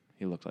 and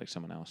he looked like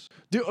someone else.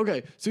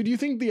 Okay, so do you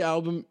think the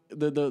album,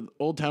 the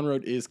Old Town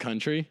Road, is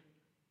country?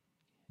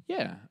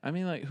 Yeah, I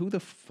mean, like, who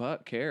the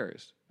fuck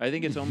cares? I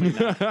think it's only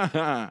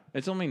not,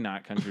 it's only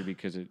not country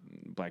because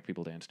black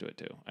people dance to it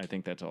too. I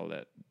think that's all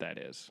that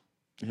is.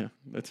 Yeah,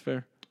 that's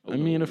fair. I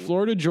mean, if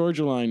Florida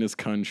Georgia Line is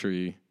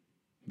country,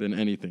 then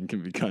anything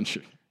can be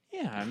country.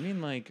 Yeah, I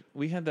mean, like,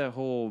 we had that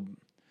whole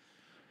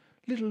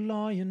Little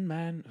Lion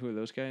Man. Who are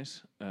those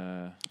guys?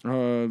 The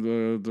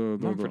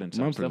Mumford and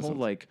Sons. The whole,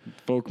 like,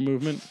 folk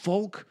movement.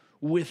 folk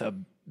with a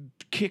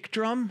kick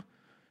drum.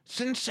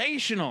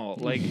 Sensational.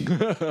 Like,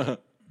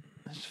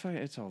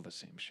 it's all the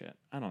same shit.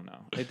 I don't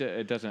know.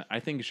 It doesn't. I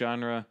think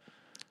genre.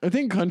 I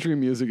think country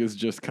music is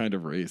just kind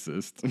of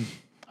racist.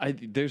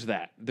 There's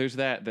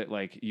that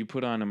like you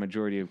put on a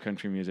majority of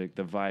country music,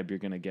 the vibe you're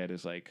gonna get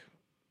is like,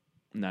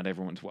 not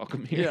everyone's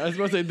welcome here. Yeah, I was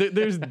about to say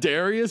there's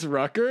Darius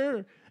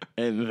Rucker,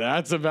 and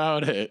that's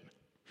about it.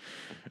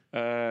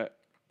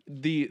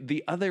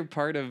 The other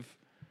part of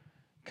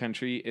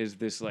country is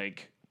this,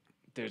 like,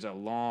 there's a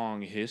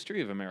long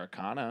history of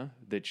Americana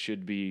that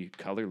should be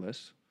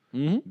colorless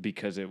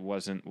because it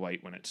wasn't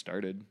white when it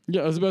started.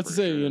 Yeah, I was about to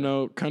say,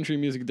 sure. country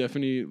music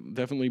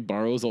definitely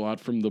borrows a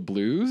lot from the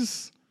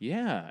blues.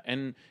 Yeah,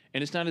 and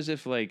it's not as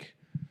if, like,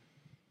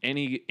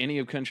 any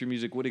of country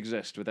music would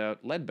exist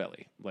without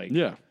Leadbelly. Like,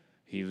 Yeah.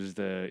 he was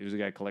the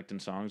guy collecting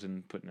songs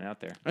and putting it out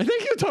there. I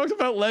think you talked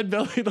about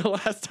Leadbelly the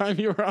last time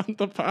you were on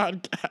the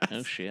podcast.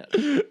 Oh shit.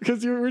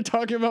 Because you were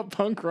talking about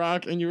punk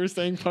rock, and you were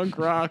saying punk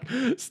rock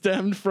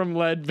stemmed from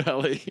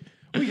Leadbelly.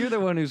 Well, you're the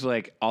one who's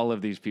like, all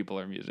of these people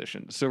are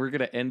musicians. So we're going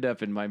to end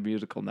up in my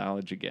musical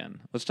knowledge again.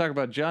 Let's talk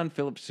about John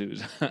Philip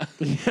Sousa.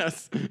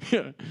 Yes.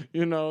 Yeah.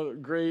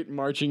 Great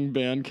marching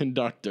band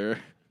conductor.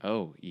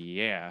 Oh,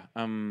 yeah.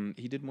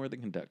 He did more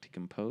than conduct. He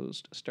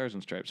composed Stars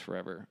and Stripes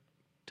Forever.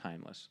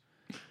 Timeless.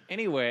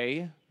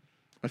 Anyway.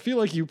 I feel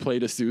like you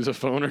played a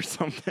sousaphone or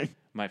something.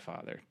 My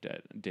father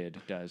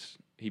does.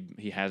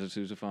 He has a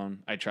sousaphone.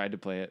 I tried to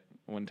play it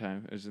one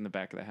time. It was in the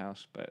back of the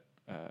house, but...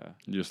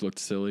 You just looked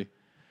silly.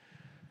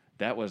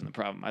 That wasn't the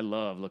problem. I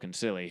love looking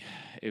silly.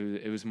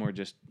 It was more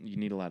just you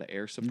need a lot of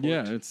air support.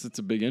 Yeah, it's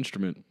a big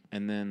instrument.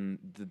 And then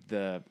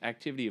the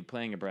activity of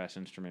playing a brass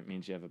instrument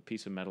means you have a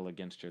piece of metal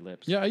against your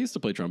lips Yeah, I used to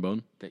play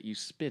trombone. that you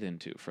spit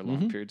into for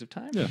long periods of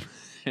time. Yeah.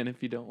 And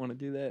if you don't want to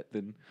do that,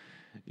 then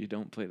you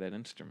don't play that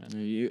instrument.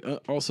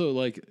 Also,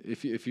 like,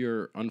 if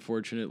you're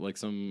unfortunate, like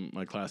some of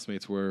my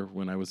classmates were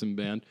when I was in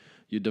band,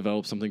 you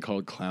develop something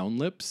called clown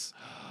lips,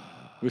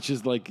 which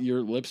is like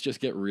your lips just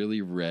get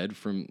really red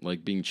from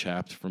like being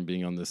chapped from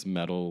being on this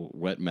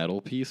wet metal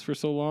piece for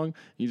so long.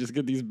 You just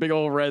get these big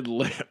old red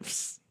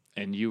lips.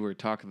 And you were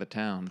talk of the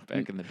town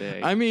back in the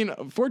day. I mean,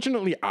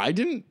 fortunately, I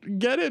didn't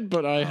get it,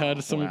 but I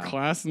had some wow.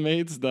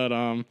 classmates that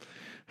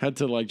had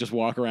to like just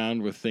walk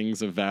around with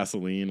things of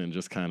Vaseline and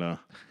just kind of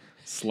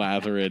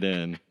slather it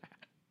in.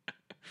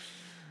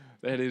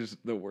 That is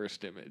the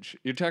worst image.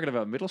 You're talking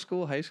about middle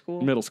school, high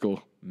school? Middle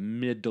school.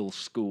 Middle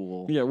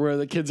school. Yeah, where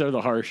the kids are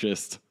the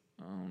harshest.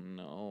 Oh,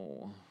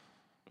 no.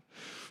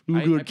 Look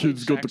I at played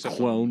kids got the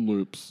saxophone. clown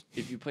lips.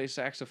 If you play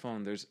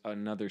saxophone, there's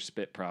another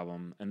spit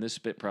problem. And this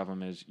spit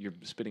problem is you're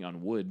spitting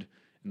on wood,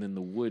 and then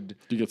the wood,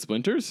 Do you get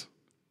splinters?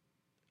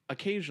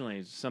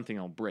 occasionally something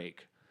will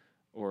break.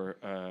 Or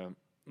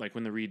like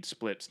when the reed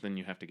splits, then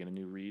you have to get a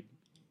new reed.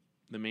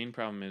 The main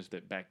problem is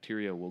that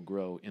bacteria will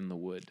grow in the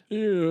wood.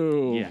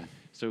 Ew. Yeah.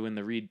 So when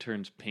the reed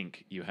turns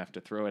pink, you have to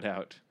throw it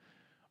out.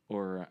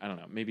 Or, I don't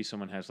know, maybe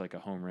someone has like a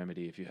home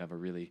remedy if you have a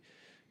really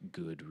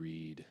good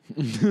reed.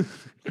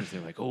 Because they're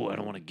like, oh, I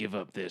don't want to give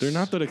up this. They're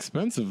not that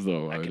expensive,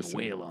 though. I would can assume.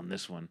 wail on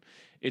this one.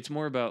 It's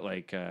more about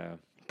like...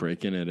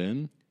 Breaking it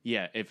in?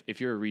 yeah,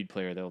 if you're a reed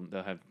player, they'll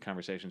have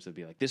conversations that'll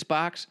be like, this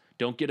box,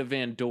 don't get a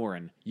Van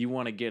Doren. You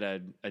want to get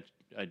a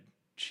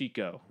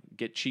Chico.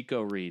 Get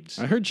Chico Reeds.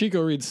 I heard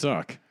Chico Reeds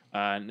suck.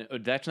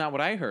 That's not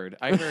what I heard.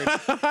 I heard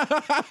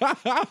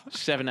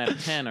 7 out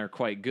of 10 are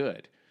quite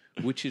good,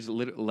 which is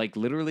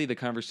literally the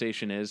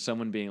conversation is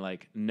someone being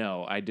like,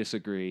 no, I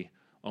disagree.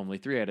 Only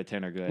 3 out of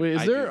 10 are good.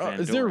 Wait,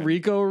 is there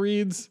Rico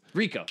Reeds?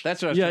 Rico.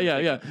 That's what I was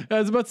Yeah. I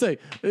was about to say,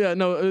 yeah,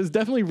 no, it was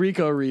definitely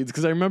Rico Reeds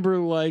because I remember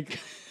like,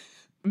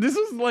 this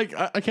was like,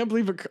 I can't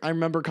believe I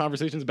remember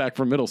conversations back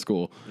from middle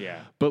school.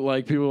 Yeah. But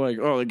like people were like,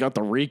 oh, they got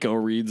the Rico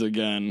Reeds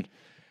again.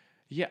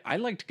 Yeah, I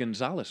liked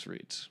Gonzalez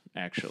Reeds,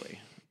 actually.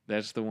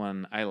 That's the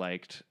one I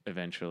liked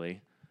eventually.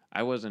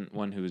 I wasn't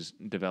one who was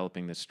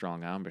developing this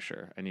strong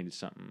embouchure. I needed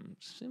something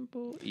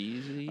simple,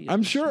 easy.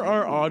 I'm sure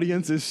our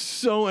audience is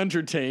so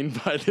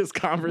entertained by this We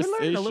conversation.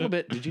 learned a little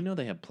bit. Did you know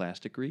they have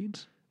plastic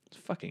reeds? It's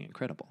fucking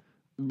incredible.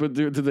 But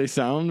do they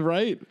sound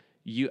right?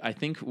 I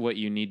think what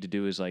you need to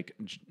do is like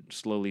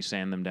slowly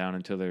sand them down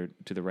until they're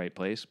to the right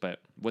place. But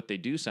what they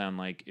do sound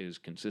like is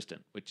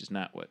consistent, which is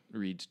not what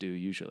reeds do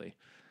usually.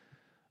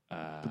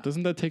 But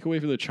doesn't that take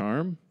away from the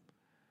charm?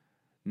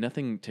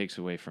 Nothing takes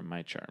away from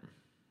my charm.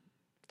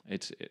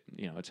 It's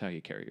how you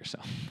carry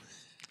yourself.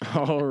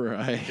 All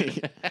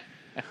right.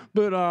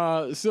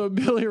 But so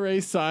Billy Ray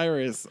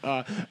Cyrus,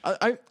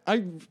 I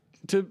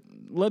to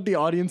let the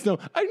audience know,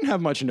 I didn't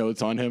have much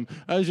notes on him.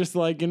 I was just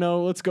like,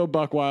 let's go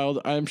buck wild.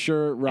 I'm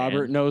sure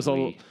Robert knows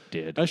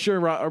I'm sure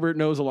Robert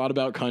knows a lot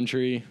about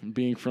country,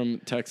 being from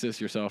Texas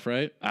yourself,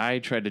 right? I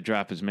tried to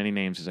drop as many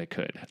names as I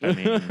could. I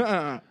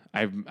mean,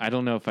 I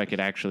don't know if I could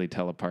actually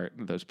tell apart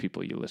those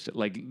people you listed.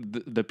 Like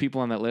the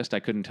people on that list, I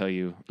couldn't tell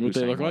you What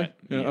they look like?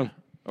 Yeah.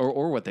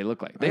 Or what they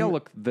look like. They all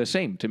look the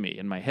same to me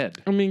in my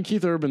head. I mean,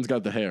 Keith Urban's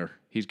got the hair.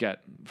 He's got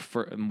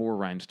more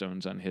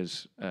rhinestones on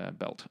his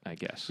belt, I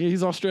guess. Yeah,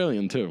 he's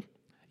Australian too.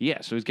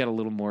 Yeah, so he's got a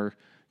little more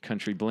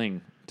country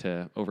bling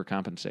to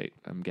overcompensate,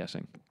 I'm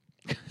guessing.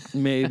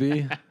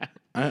 Maybe.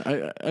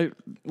 I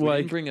We like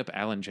didn't bring up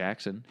Alan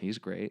Jackson. He's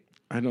great.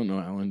 I don't know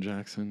Alan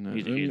Jackson.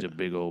 He's a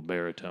big old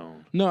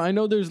baritone. No, I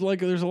know there's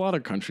a lot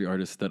of country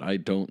artists that I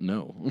don't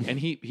know. And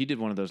he did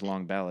one of those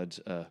long ballads,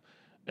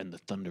 and the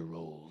thunder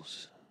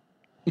rolls.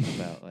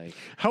 About like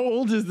How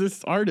old is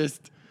this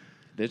artist?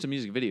 there's a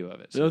music video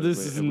of it. So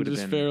this it is would have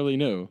just been fairly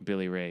new.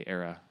 Billy Ray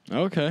era.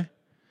 Okay.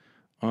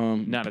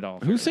 Not at all.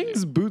 Who fairly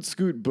sings new. Boot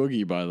Scoot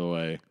Boogie, by the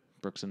way?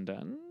 Brooks and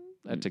Dunn?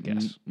 That's a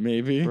guess.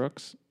 Maybe.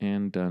 Brooks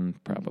and Dunn,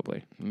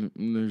 probably.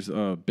 There's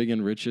Big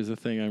and Rich is a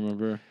thing I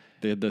remember.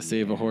 They had the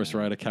Save a Horse,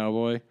 Ride a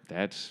Cowboy.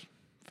 That's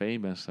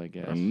famous, I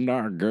guess. And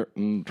I get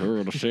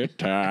into the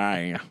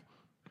city.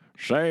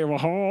 Save a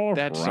horse,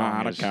 That song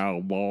ride a is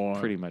cowboy.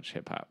 Pretty much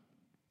hip hop.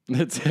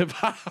 It's hip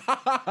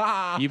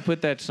hop. You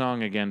put that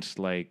song against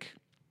like,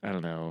 I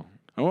don't know.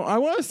 I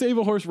want to Save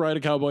a Horse, Ride a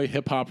Cowboy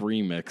hip hop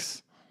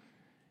remix.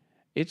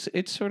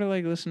 It's sort of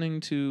like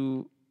listening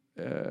to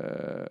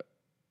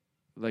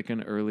like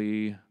an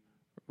early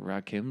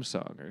Rakim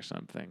song or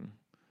something.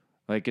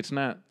 Like it's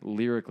not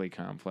lyrically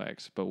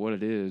complex, but what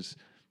it is,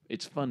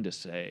 it's fun to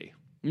say.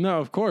 No,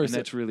 of course. And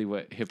that's really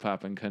what hip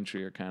hop and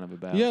country are kind of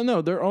about. Yeah,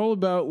 no, they're all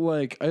about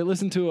like I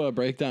listened to a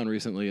breakdown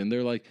recently, and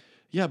they're like,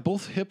 yeah,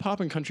 both hip hop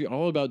and country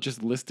all about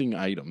just listing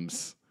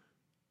items.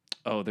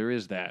 Oh, there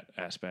is that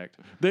aspect.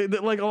 They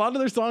like a lot of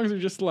their songs are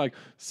just like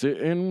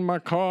sit in my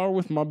car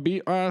with my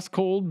ice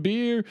cold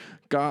beer,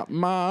 got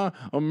my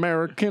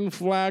American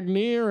flag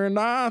near, and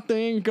I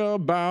think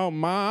about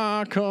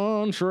my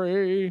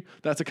country.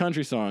 That's a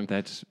country song.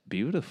 That's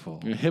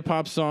beautiful. Hip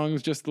hop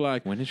songs just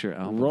like When is your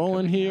album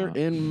rolling coming here out?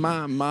 in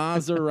my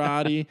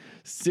Maserati,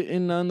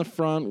 sitting on the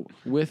front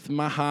with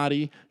my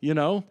hottie,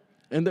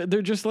 And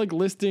they're just like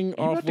listing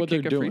off what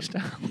they're doing.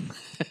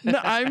 No,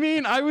 I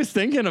mean, I was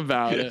thinking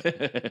about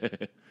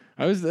it.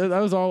 That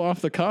was all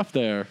off the cuff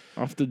there,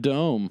 off the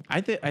dome.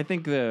 I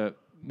think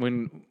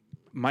when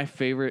my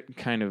favorite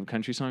kind of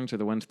country songs are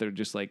the ones that are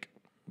just like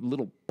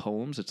little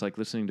poems. It's like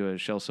listening to a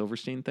Shel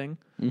Silverstein thing,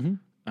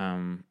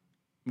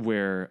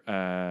 where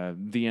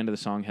the end of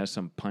the song has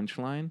some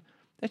punchline.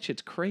 That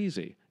shit's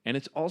crazy, and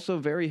it's also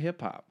very hip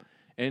hop.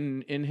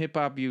 And in hip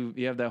hop, you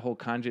have that whole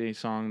Kanye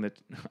song that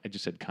I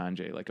just said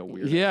Kanye like a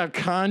weird. Yeah,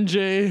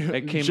 Kanye.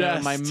 That came out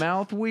of my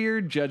mouth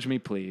weird. Judge me,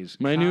 please.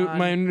 My new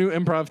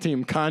improv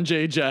team,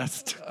 Kanye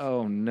Jest.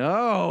 Oh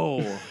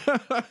no.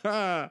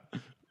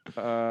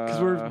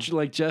 Because we're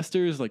like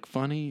jesters, like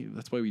funny.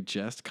 That's why we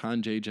jest.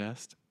 Kanye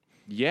Jest.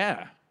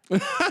 Yeah.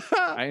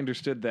 I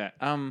understood that.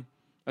 I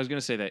was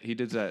gonna say that he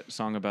did a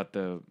song about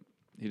the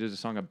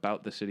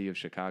city of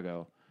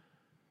Chicago,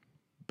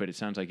 but it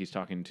sounds like he's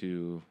talking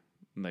to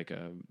like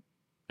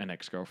an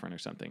ex-girlfriend or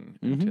something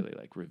until he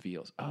like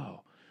reveals,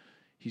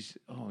 it's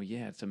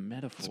a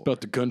metaphor. It's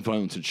about the gun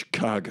violence in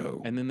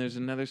Chicago. And then there's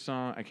another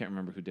song, I can't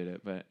remember who did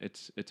it, but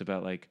it's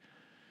about like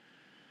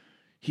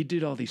he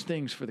did all these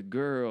things for the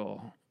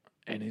girl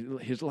and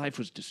his life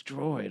was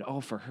destroyed all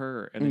for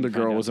her. And then the you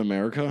find girl out- was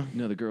America?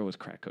 No, the girl was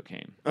crack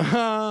cocaine.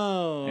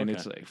 Oh. And okay.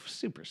 it's like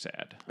super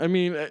sad. I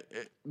mean,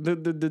 the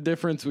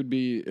difference would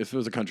be if it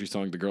was a country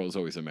song, the girl is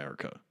always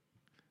America.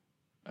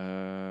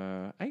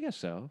 I guess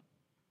so.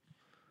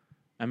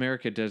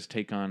 America does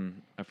take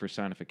on a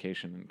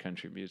personification in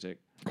country music.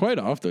 Quite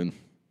often.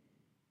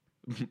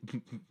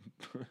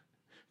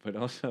 but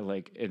also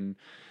like in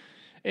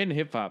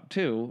hip hop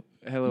too.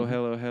 Hello,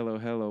 hello, hello,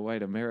 hello,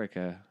 white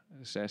America.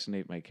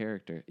 Assassinate my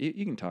character.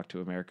 You can talk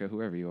to America,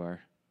 whoever you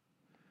are.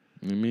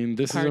 I mean,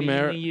 this Party is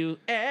America. in the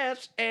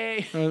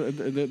USA.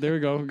 There we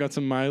go. Got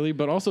some Miley,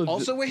 but also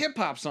Also a hip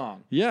hop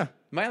song. yeah.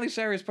 Miley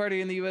Cyrus Party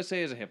in the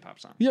USA is a hip hop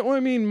song. Yeah, well, I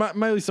mean,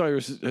 Miley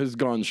Cyrus has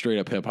gone straight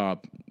up hip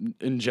hop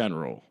in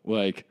general.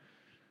 Like,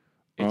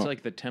 It's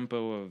like the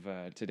tempo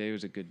of Today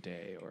Was a Good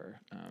Day, or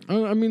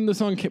I mean, the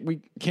song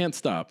 "We Can't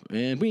Stop"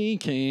 and we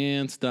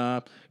can't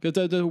stop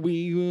because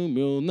we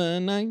will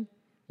not.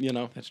 You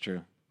know, that's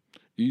true.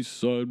 East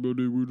Side, but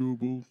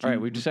All right,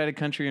 we've decided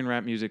country and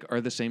rap music are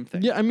the same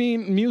thing. Yeah, I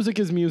mean, music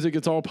is music.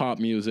 It's all pop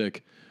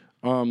music.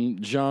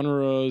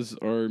 Genres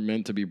are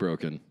meant to be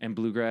broken. And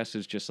bluegrass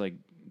is just like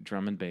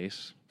drum and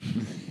bass.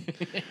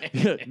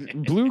 Yeah,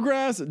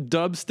 bluegrass,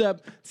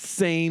 dubstep,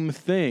 same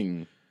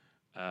thing.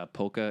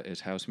 Polka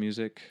is house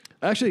music.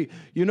 Actually,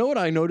 you know what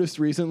I noticed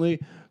recently?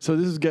 So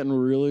this is getting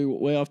really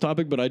way off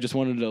topic, but I just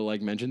wanted to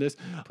like mention this.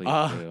 Please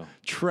do.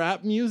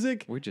 Trap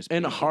music We're just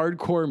and people.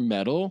 hardcore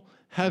metal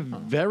have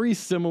very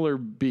similar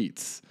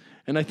beats.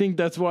 And I think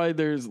that's why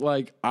there's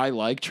like I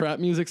like trap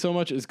music so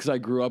much is because I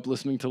grew up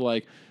listening to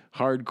like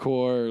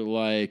hardcore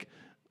like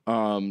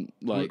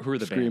who are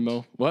the screamo.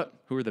 bands? What?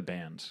 Who are the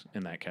bands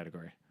in that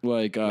category?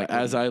 Like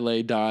As I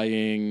Lay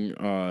Dying,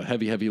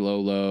 Heavy Heavy Low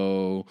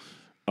Low,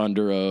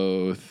 Under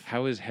Oath.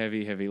 How is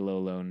Heavy Heavy Low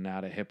Low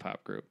not a hip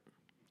hop group?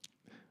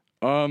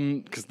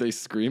 Because they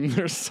scream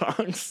their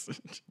songs.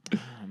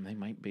 They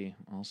might be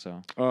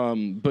also.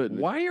 But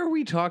Why are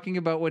we talking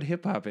about what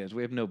hip hop is?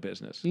 We have no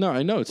business. no,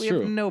 I know it's We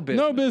true. have no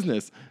No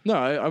business. No,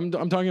 I'm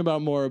talking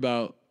about more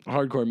about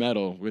hardcore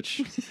metal,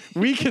 which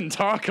we can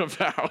talk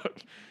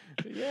about.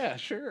 Yeah,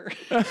 sure.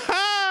 no,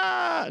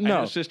 I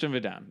know System of a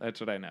Down. That's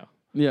what I know.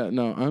 yeah,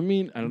 no. I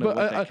mean, I don't know but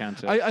what that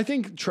counts as. I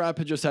think trap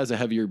just has a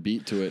heavier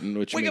beat to it, and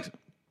which Wake makes up!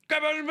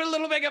 Grab a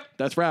little wake up!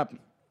 that's rap.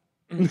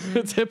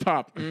 It's hip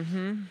hop.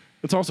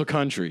 It's also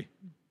country.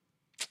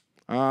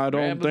 I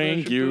don't Grab a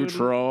think bush you of booty.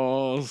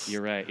 trust.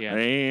 You're right, yeah.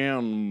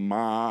 And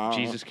my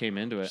Jesus came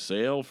into it.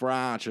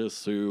 self-righteous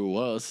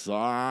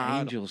suicide.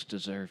 Angels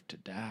deserve to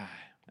die.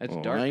 That's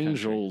Well, dark country.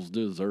 angels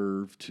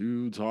deserve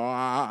to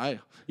die.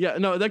 Yeah,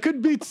 no, that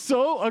could be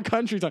so a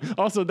country song.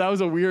 Also, that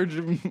was a weird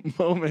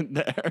moment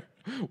there.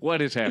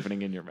 What is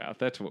happening in your mouth?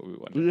 That's what we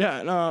want.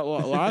 Yeah, no,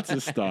 lots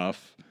of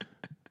stuff.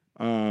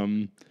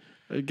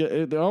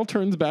 It all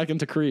turns back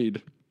into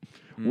Creed.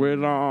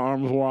 With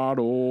arms wide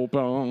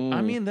open.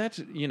 I mean, that's,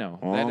 that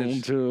is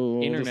Until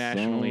the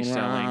internationally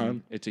sunrise.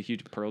 selling. It's a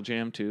huge Pearl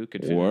Jam, too.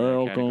 Could fit in that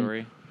Welcome.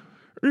 category.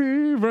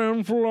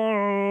 Even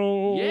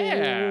flow.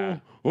 Yeah.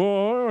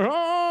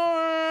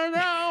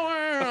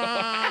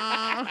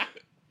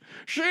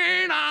 She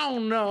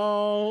don't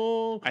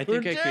know. I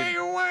think I could-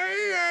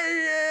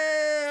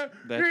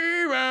 That's-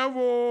 Even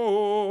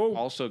flow.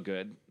 Also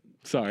good.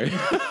 Sorry.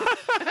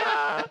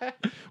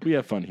 We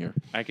have fun here.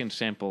 I can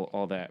sample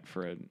all that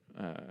for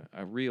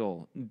a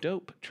real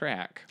dope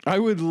track. I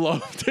would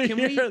love to Can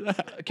hear we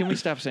that. can we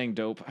stop saying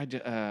dope? I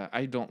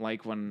don't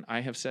like when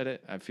I have said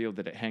it. I feel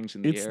that it hangs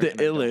in the It's air. the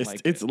and I don't illest.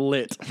 like It's it.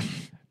 lit.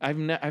 I've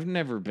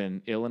never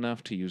been ill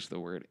enough to use the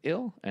word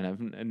ill, and I've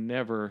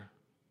never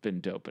been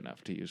dope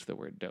enough to use the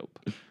word dope.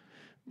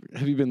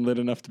 Have you been lit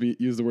enough to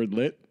use the word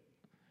lit?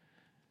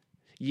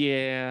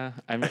 Yeah,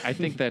 I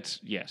think that's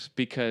yes,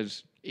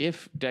 because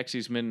if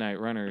Dexy's Midnight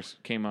Runners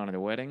came on at a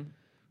wedding,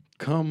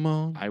 Come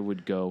on. I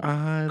would go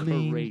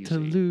Eileen crazy.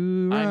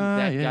 Telluride. I'm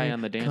that guy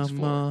on the dance Come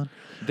floor. on.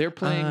 They're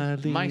playing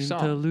my Eileen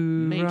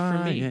song, made for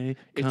me. Telluride.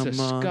 It's a Come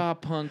on. ska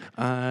punk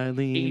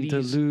Eileen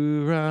 80s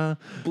Tellura.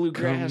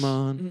 bluegrass Come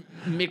on.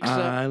 mix up.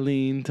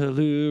 Eileen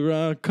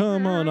Tellura.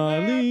 Come on,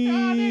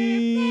 Eileen.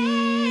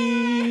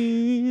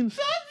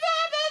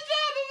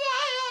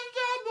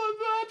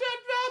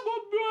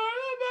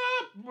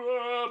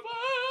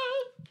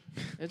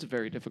 It's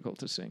very difficult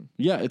to sing.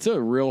 Yeah, it's a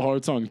real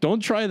hard song. Don't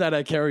try that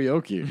at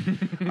karaoke.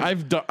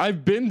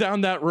 I've been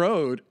down that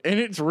road and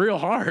it's real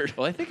hard.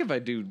 Well, I think if I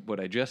do what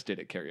I just did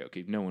at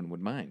karaoke, no one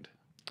would mind.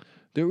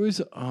 There was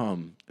it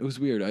was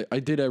weird. I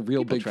did a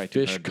Real People Big try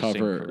too Fish hard to sing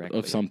cover correctly.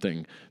 of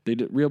something. They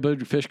did Real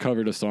Big Fish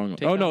covered a song.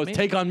 Take oh On no, it's Me?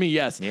 Take on Me.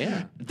 Yes.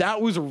 Yeah.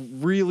 That was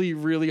really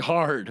really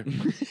hard.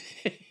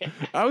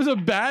 That was a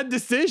bad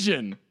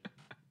decision.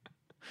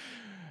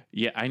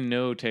 Yeah, I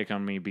know Take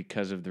On Me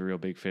because of the Real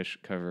Big Fish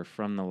cover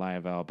from the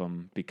live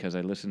album, because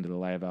I listened to the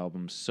live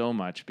album so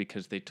much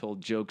because they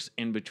told jokes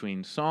in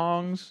between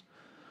songs.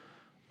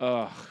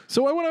 Ugh.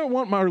 So what I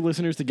want my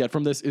listeners to get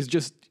from this is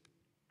just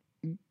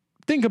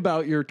think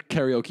about your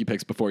karaoke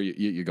picks before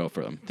you go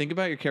for them. Think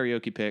about your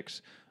karaoke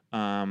picks.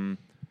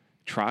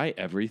 Try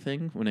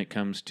everything when it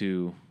comes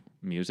to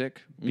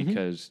music,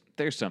 because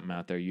there's something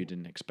out there you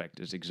didn't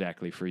expect is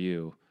exactly for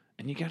you,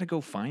 and you got to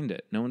go find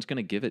it. No one's going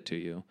to give it to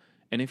you.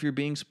 And if you're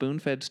being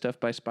spoon-fed stuff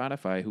by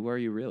Spotify, who are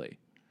you really?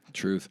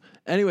 Truth.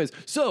 Anyways,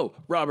 so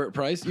Robert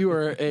Price, you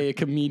are a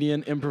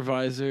comedian,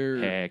 improviser,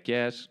 Heck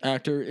yes.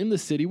 actor in the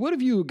city. What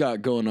have you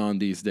got going on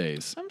these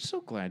days? I'm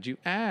so glad you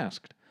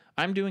asked.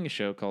 I'm doing a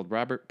show called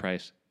Robert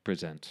Price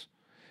Presents.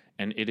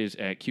 and it is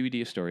at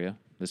QED Astoria,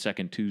 the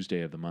second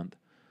Tuesday of the month.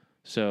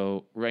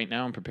 So right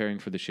now I'm preparing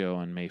for the show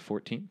on May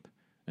 14th,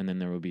 and then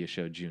there will be a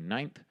show June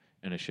 9th,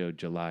 and a show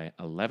July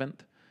 11th,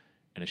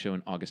 and a show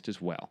in August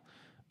as well.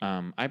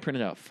 I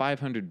printed out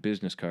 500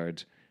 business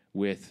cards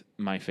with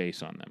my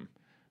face on them,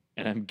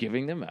 and I'm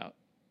giving them out.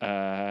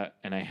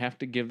 And I have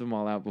to give them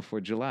all out before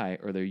July,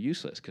 or they're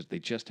useless because they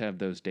just have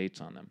those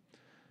dates on them.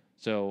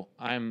 So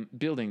I'm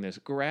building this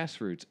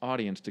grassroots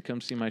audience to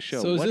come see my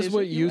show. So is this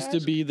what it, you used to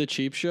ask? be the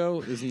cheap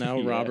show? Is now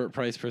Yeah. Robert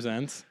Price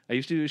Presents? I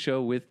used to do a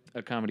show with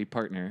a comedy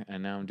partner,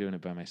 and now I'm doing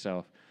it by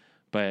myself.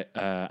 But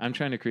I'm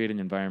trying to create an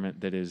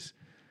environment that is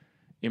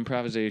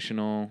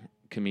improvisational,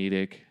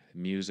 comedic,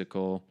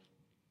 musical,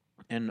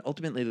 and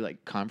ultimately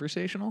like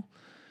conversational.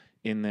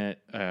 In that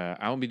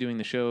I'll be doing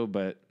the show,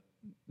 but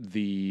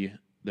the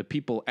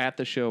people at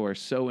the show are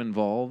so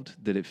involved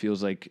that it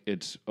feels like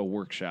it's a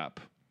workshop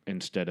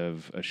instead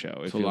of a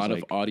show. It's a lot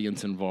of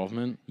audience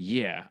involvement.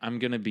 Yeah, I'm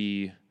going to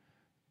be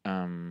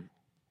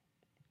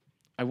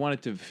I want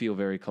it to feel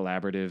very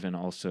collaborative and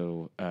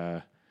also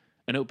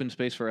an open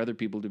space for other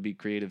people to be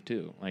creative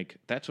too. Like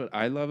that's what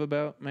I love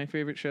about my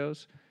favorite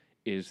shows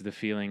is the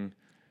feeling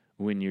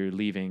when you're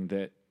leaving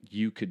that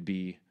you could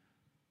be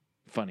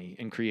funny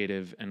and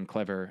creative and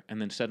clever,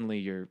 and then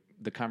suddenly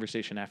the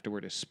conversation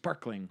afterward is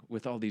sparkling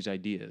with all these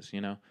ideas,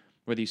 you know?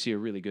 Whether you see a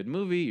really good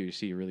movie or you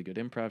see a really good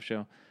improv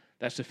show,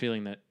 that's the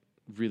feeling that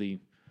really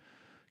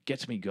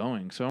gets me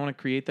going. So I want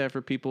to create that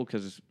for people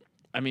because,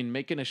 I mean,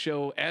 making a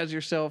show as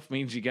yourself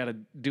means you got to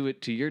do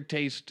it to your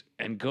taste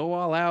and go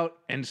all out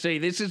and say,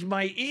 this is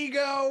my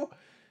ego.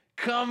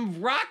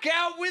 Come rock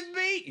out with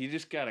me. You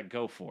just got to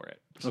go for it.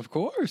 Of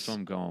course. So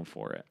I'm going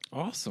for it.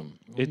 Awesome.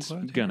 It's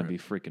going to be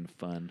freaking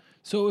fun.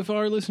 So if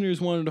our listeners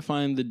wanted to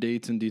find the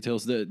dates and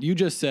details that you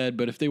just said,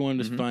 but if they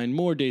wanted to find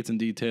more dates and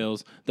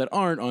details that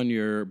aren't on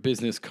your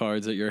business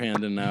cards that you're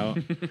handing out,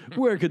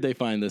 where could they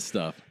find this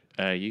stuff?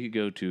 You could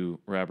go to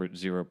Robert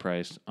Zero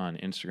Price on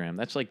Instagram.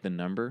 That's like the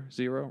number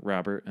 0,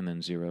 Robert, and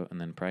then 0,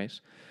 and then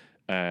Price.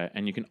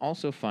 And you can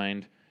also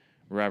find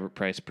Robert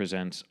Price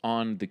Presents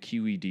on the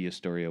QED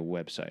Astoria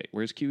website.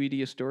 Where's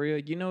QED Astoria?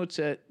 You know it's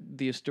at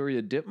the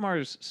Astoria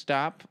Ditmars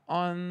stop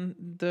on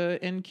the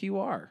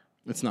NQR.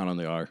 It's not on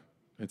the R.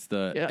 It's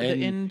the Yeah,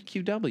 N. the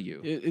NQW.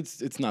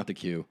 It's not the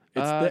Q.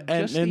 It's Just the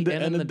N the and the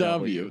N N and and the the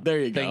W. W. There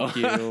you go. Thank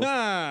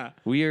you.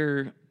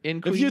 We're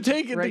in Queens If you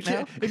take it, right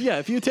now.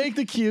 if you take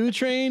the Q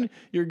train,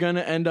 you're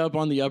gonna end up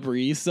on the Upper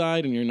East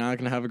Side, and you're not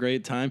gonna have a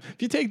great time.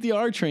 If you take the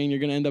R train, you're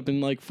gonna end up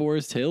in like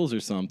Forest Hills or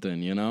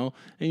something, you know.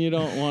 And you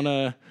don't want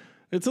to.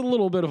 It's a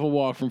little bit of a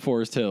walk from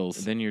Forest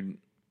Hills. Then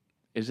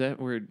is that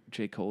where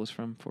J. Cole is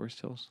from, Forest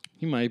Hills?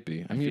 He might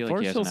be. I mean, feel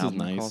Forest like he Hills has an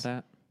is album nice.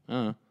 called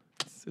that.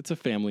 It's a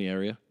family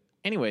area.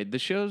 Anyway, the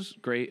show's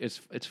great. It's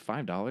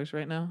 $5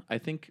 right now. I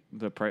think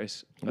the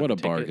price of What a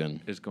the ticket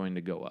bargain. is going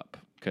to go up.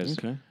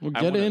 Okay, well,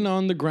 get in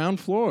on the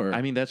ground floor.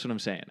 I mean, that's what I'm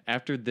saying.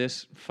 After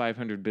this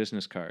 500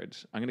 business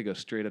cards, I'm going to go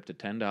straight up to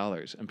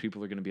 $10, and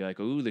people are going to be like,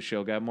 ooh, the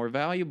show got more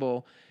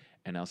valuable.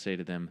 And I'll say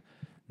to them,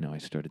 no, I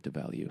started to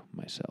value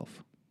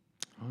myself.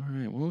 All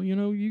right. Well, you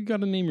know, you got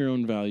to name your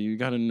own value. You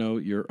got to know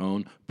your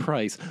own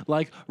price,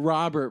 like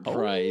Robert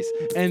Price.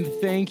 And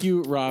thank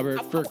you,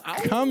 Robert, for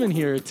coming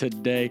here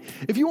today.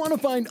 If you want to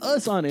find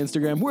us on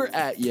Instagram, we're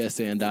at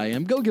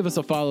YesAndIam. Go give us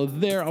a follow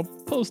there. I'll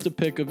post a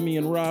pic of me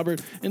and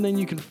Robert, and then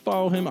you can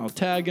follow him. I'll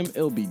tag him.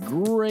 It'll be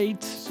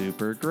great.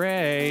 Super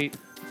great.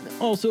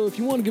 Also, if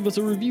you want to give us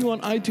a review on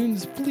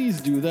iTunes,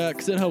 please do that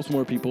because it helps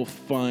more people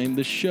find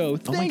the show.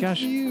 Oh my gosh,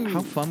 you.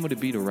 how fun would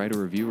it be to write a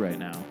review right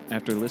now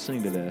after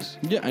listening to this?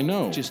 Yeah, I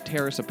know. Just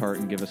tear us apart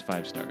and give us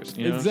 5 stars.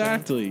 You know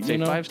Exactly, What I'm saying?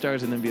 you Say know? 5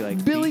 stars and then be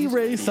like, Billy "These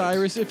Ray idiots."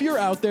 Cyrus, if you're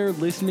out there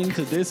listening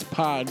to this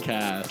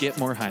podcast, Get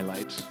more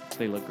highlights.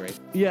 They look great.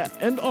 yeah,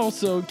 and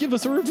also give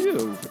us a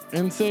review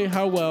and say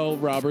how well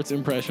Robert's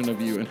impression of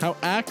you and how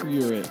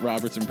accurate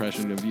Robert's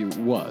impression of you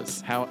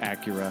was. How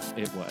accurate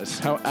it was.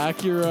 How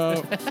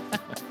accurate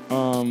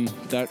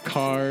that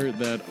car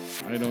that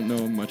I don't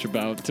know much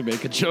about to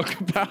make a joke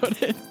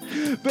about it.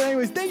 But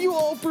anyways, thank you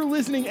all for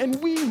listening,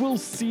 and we will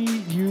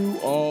see you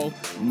all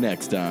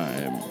next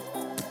time.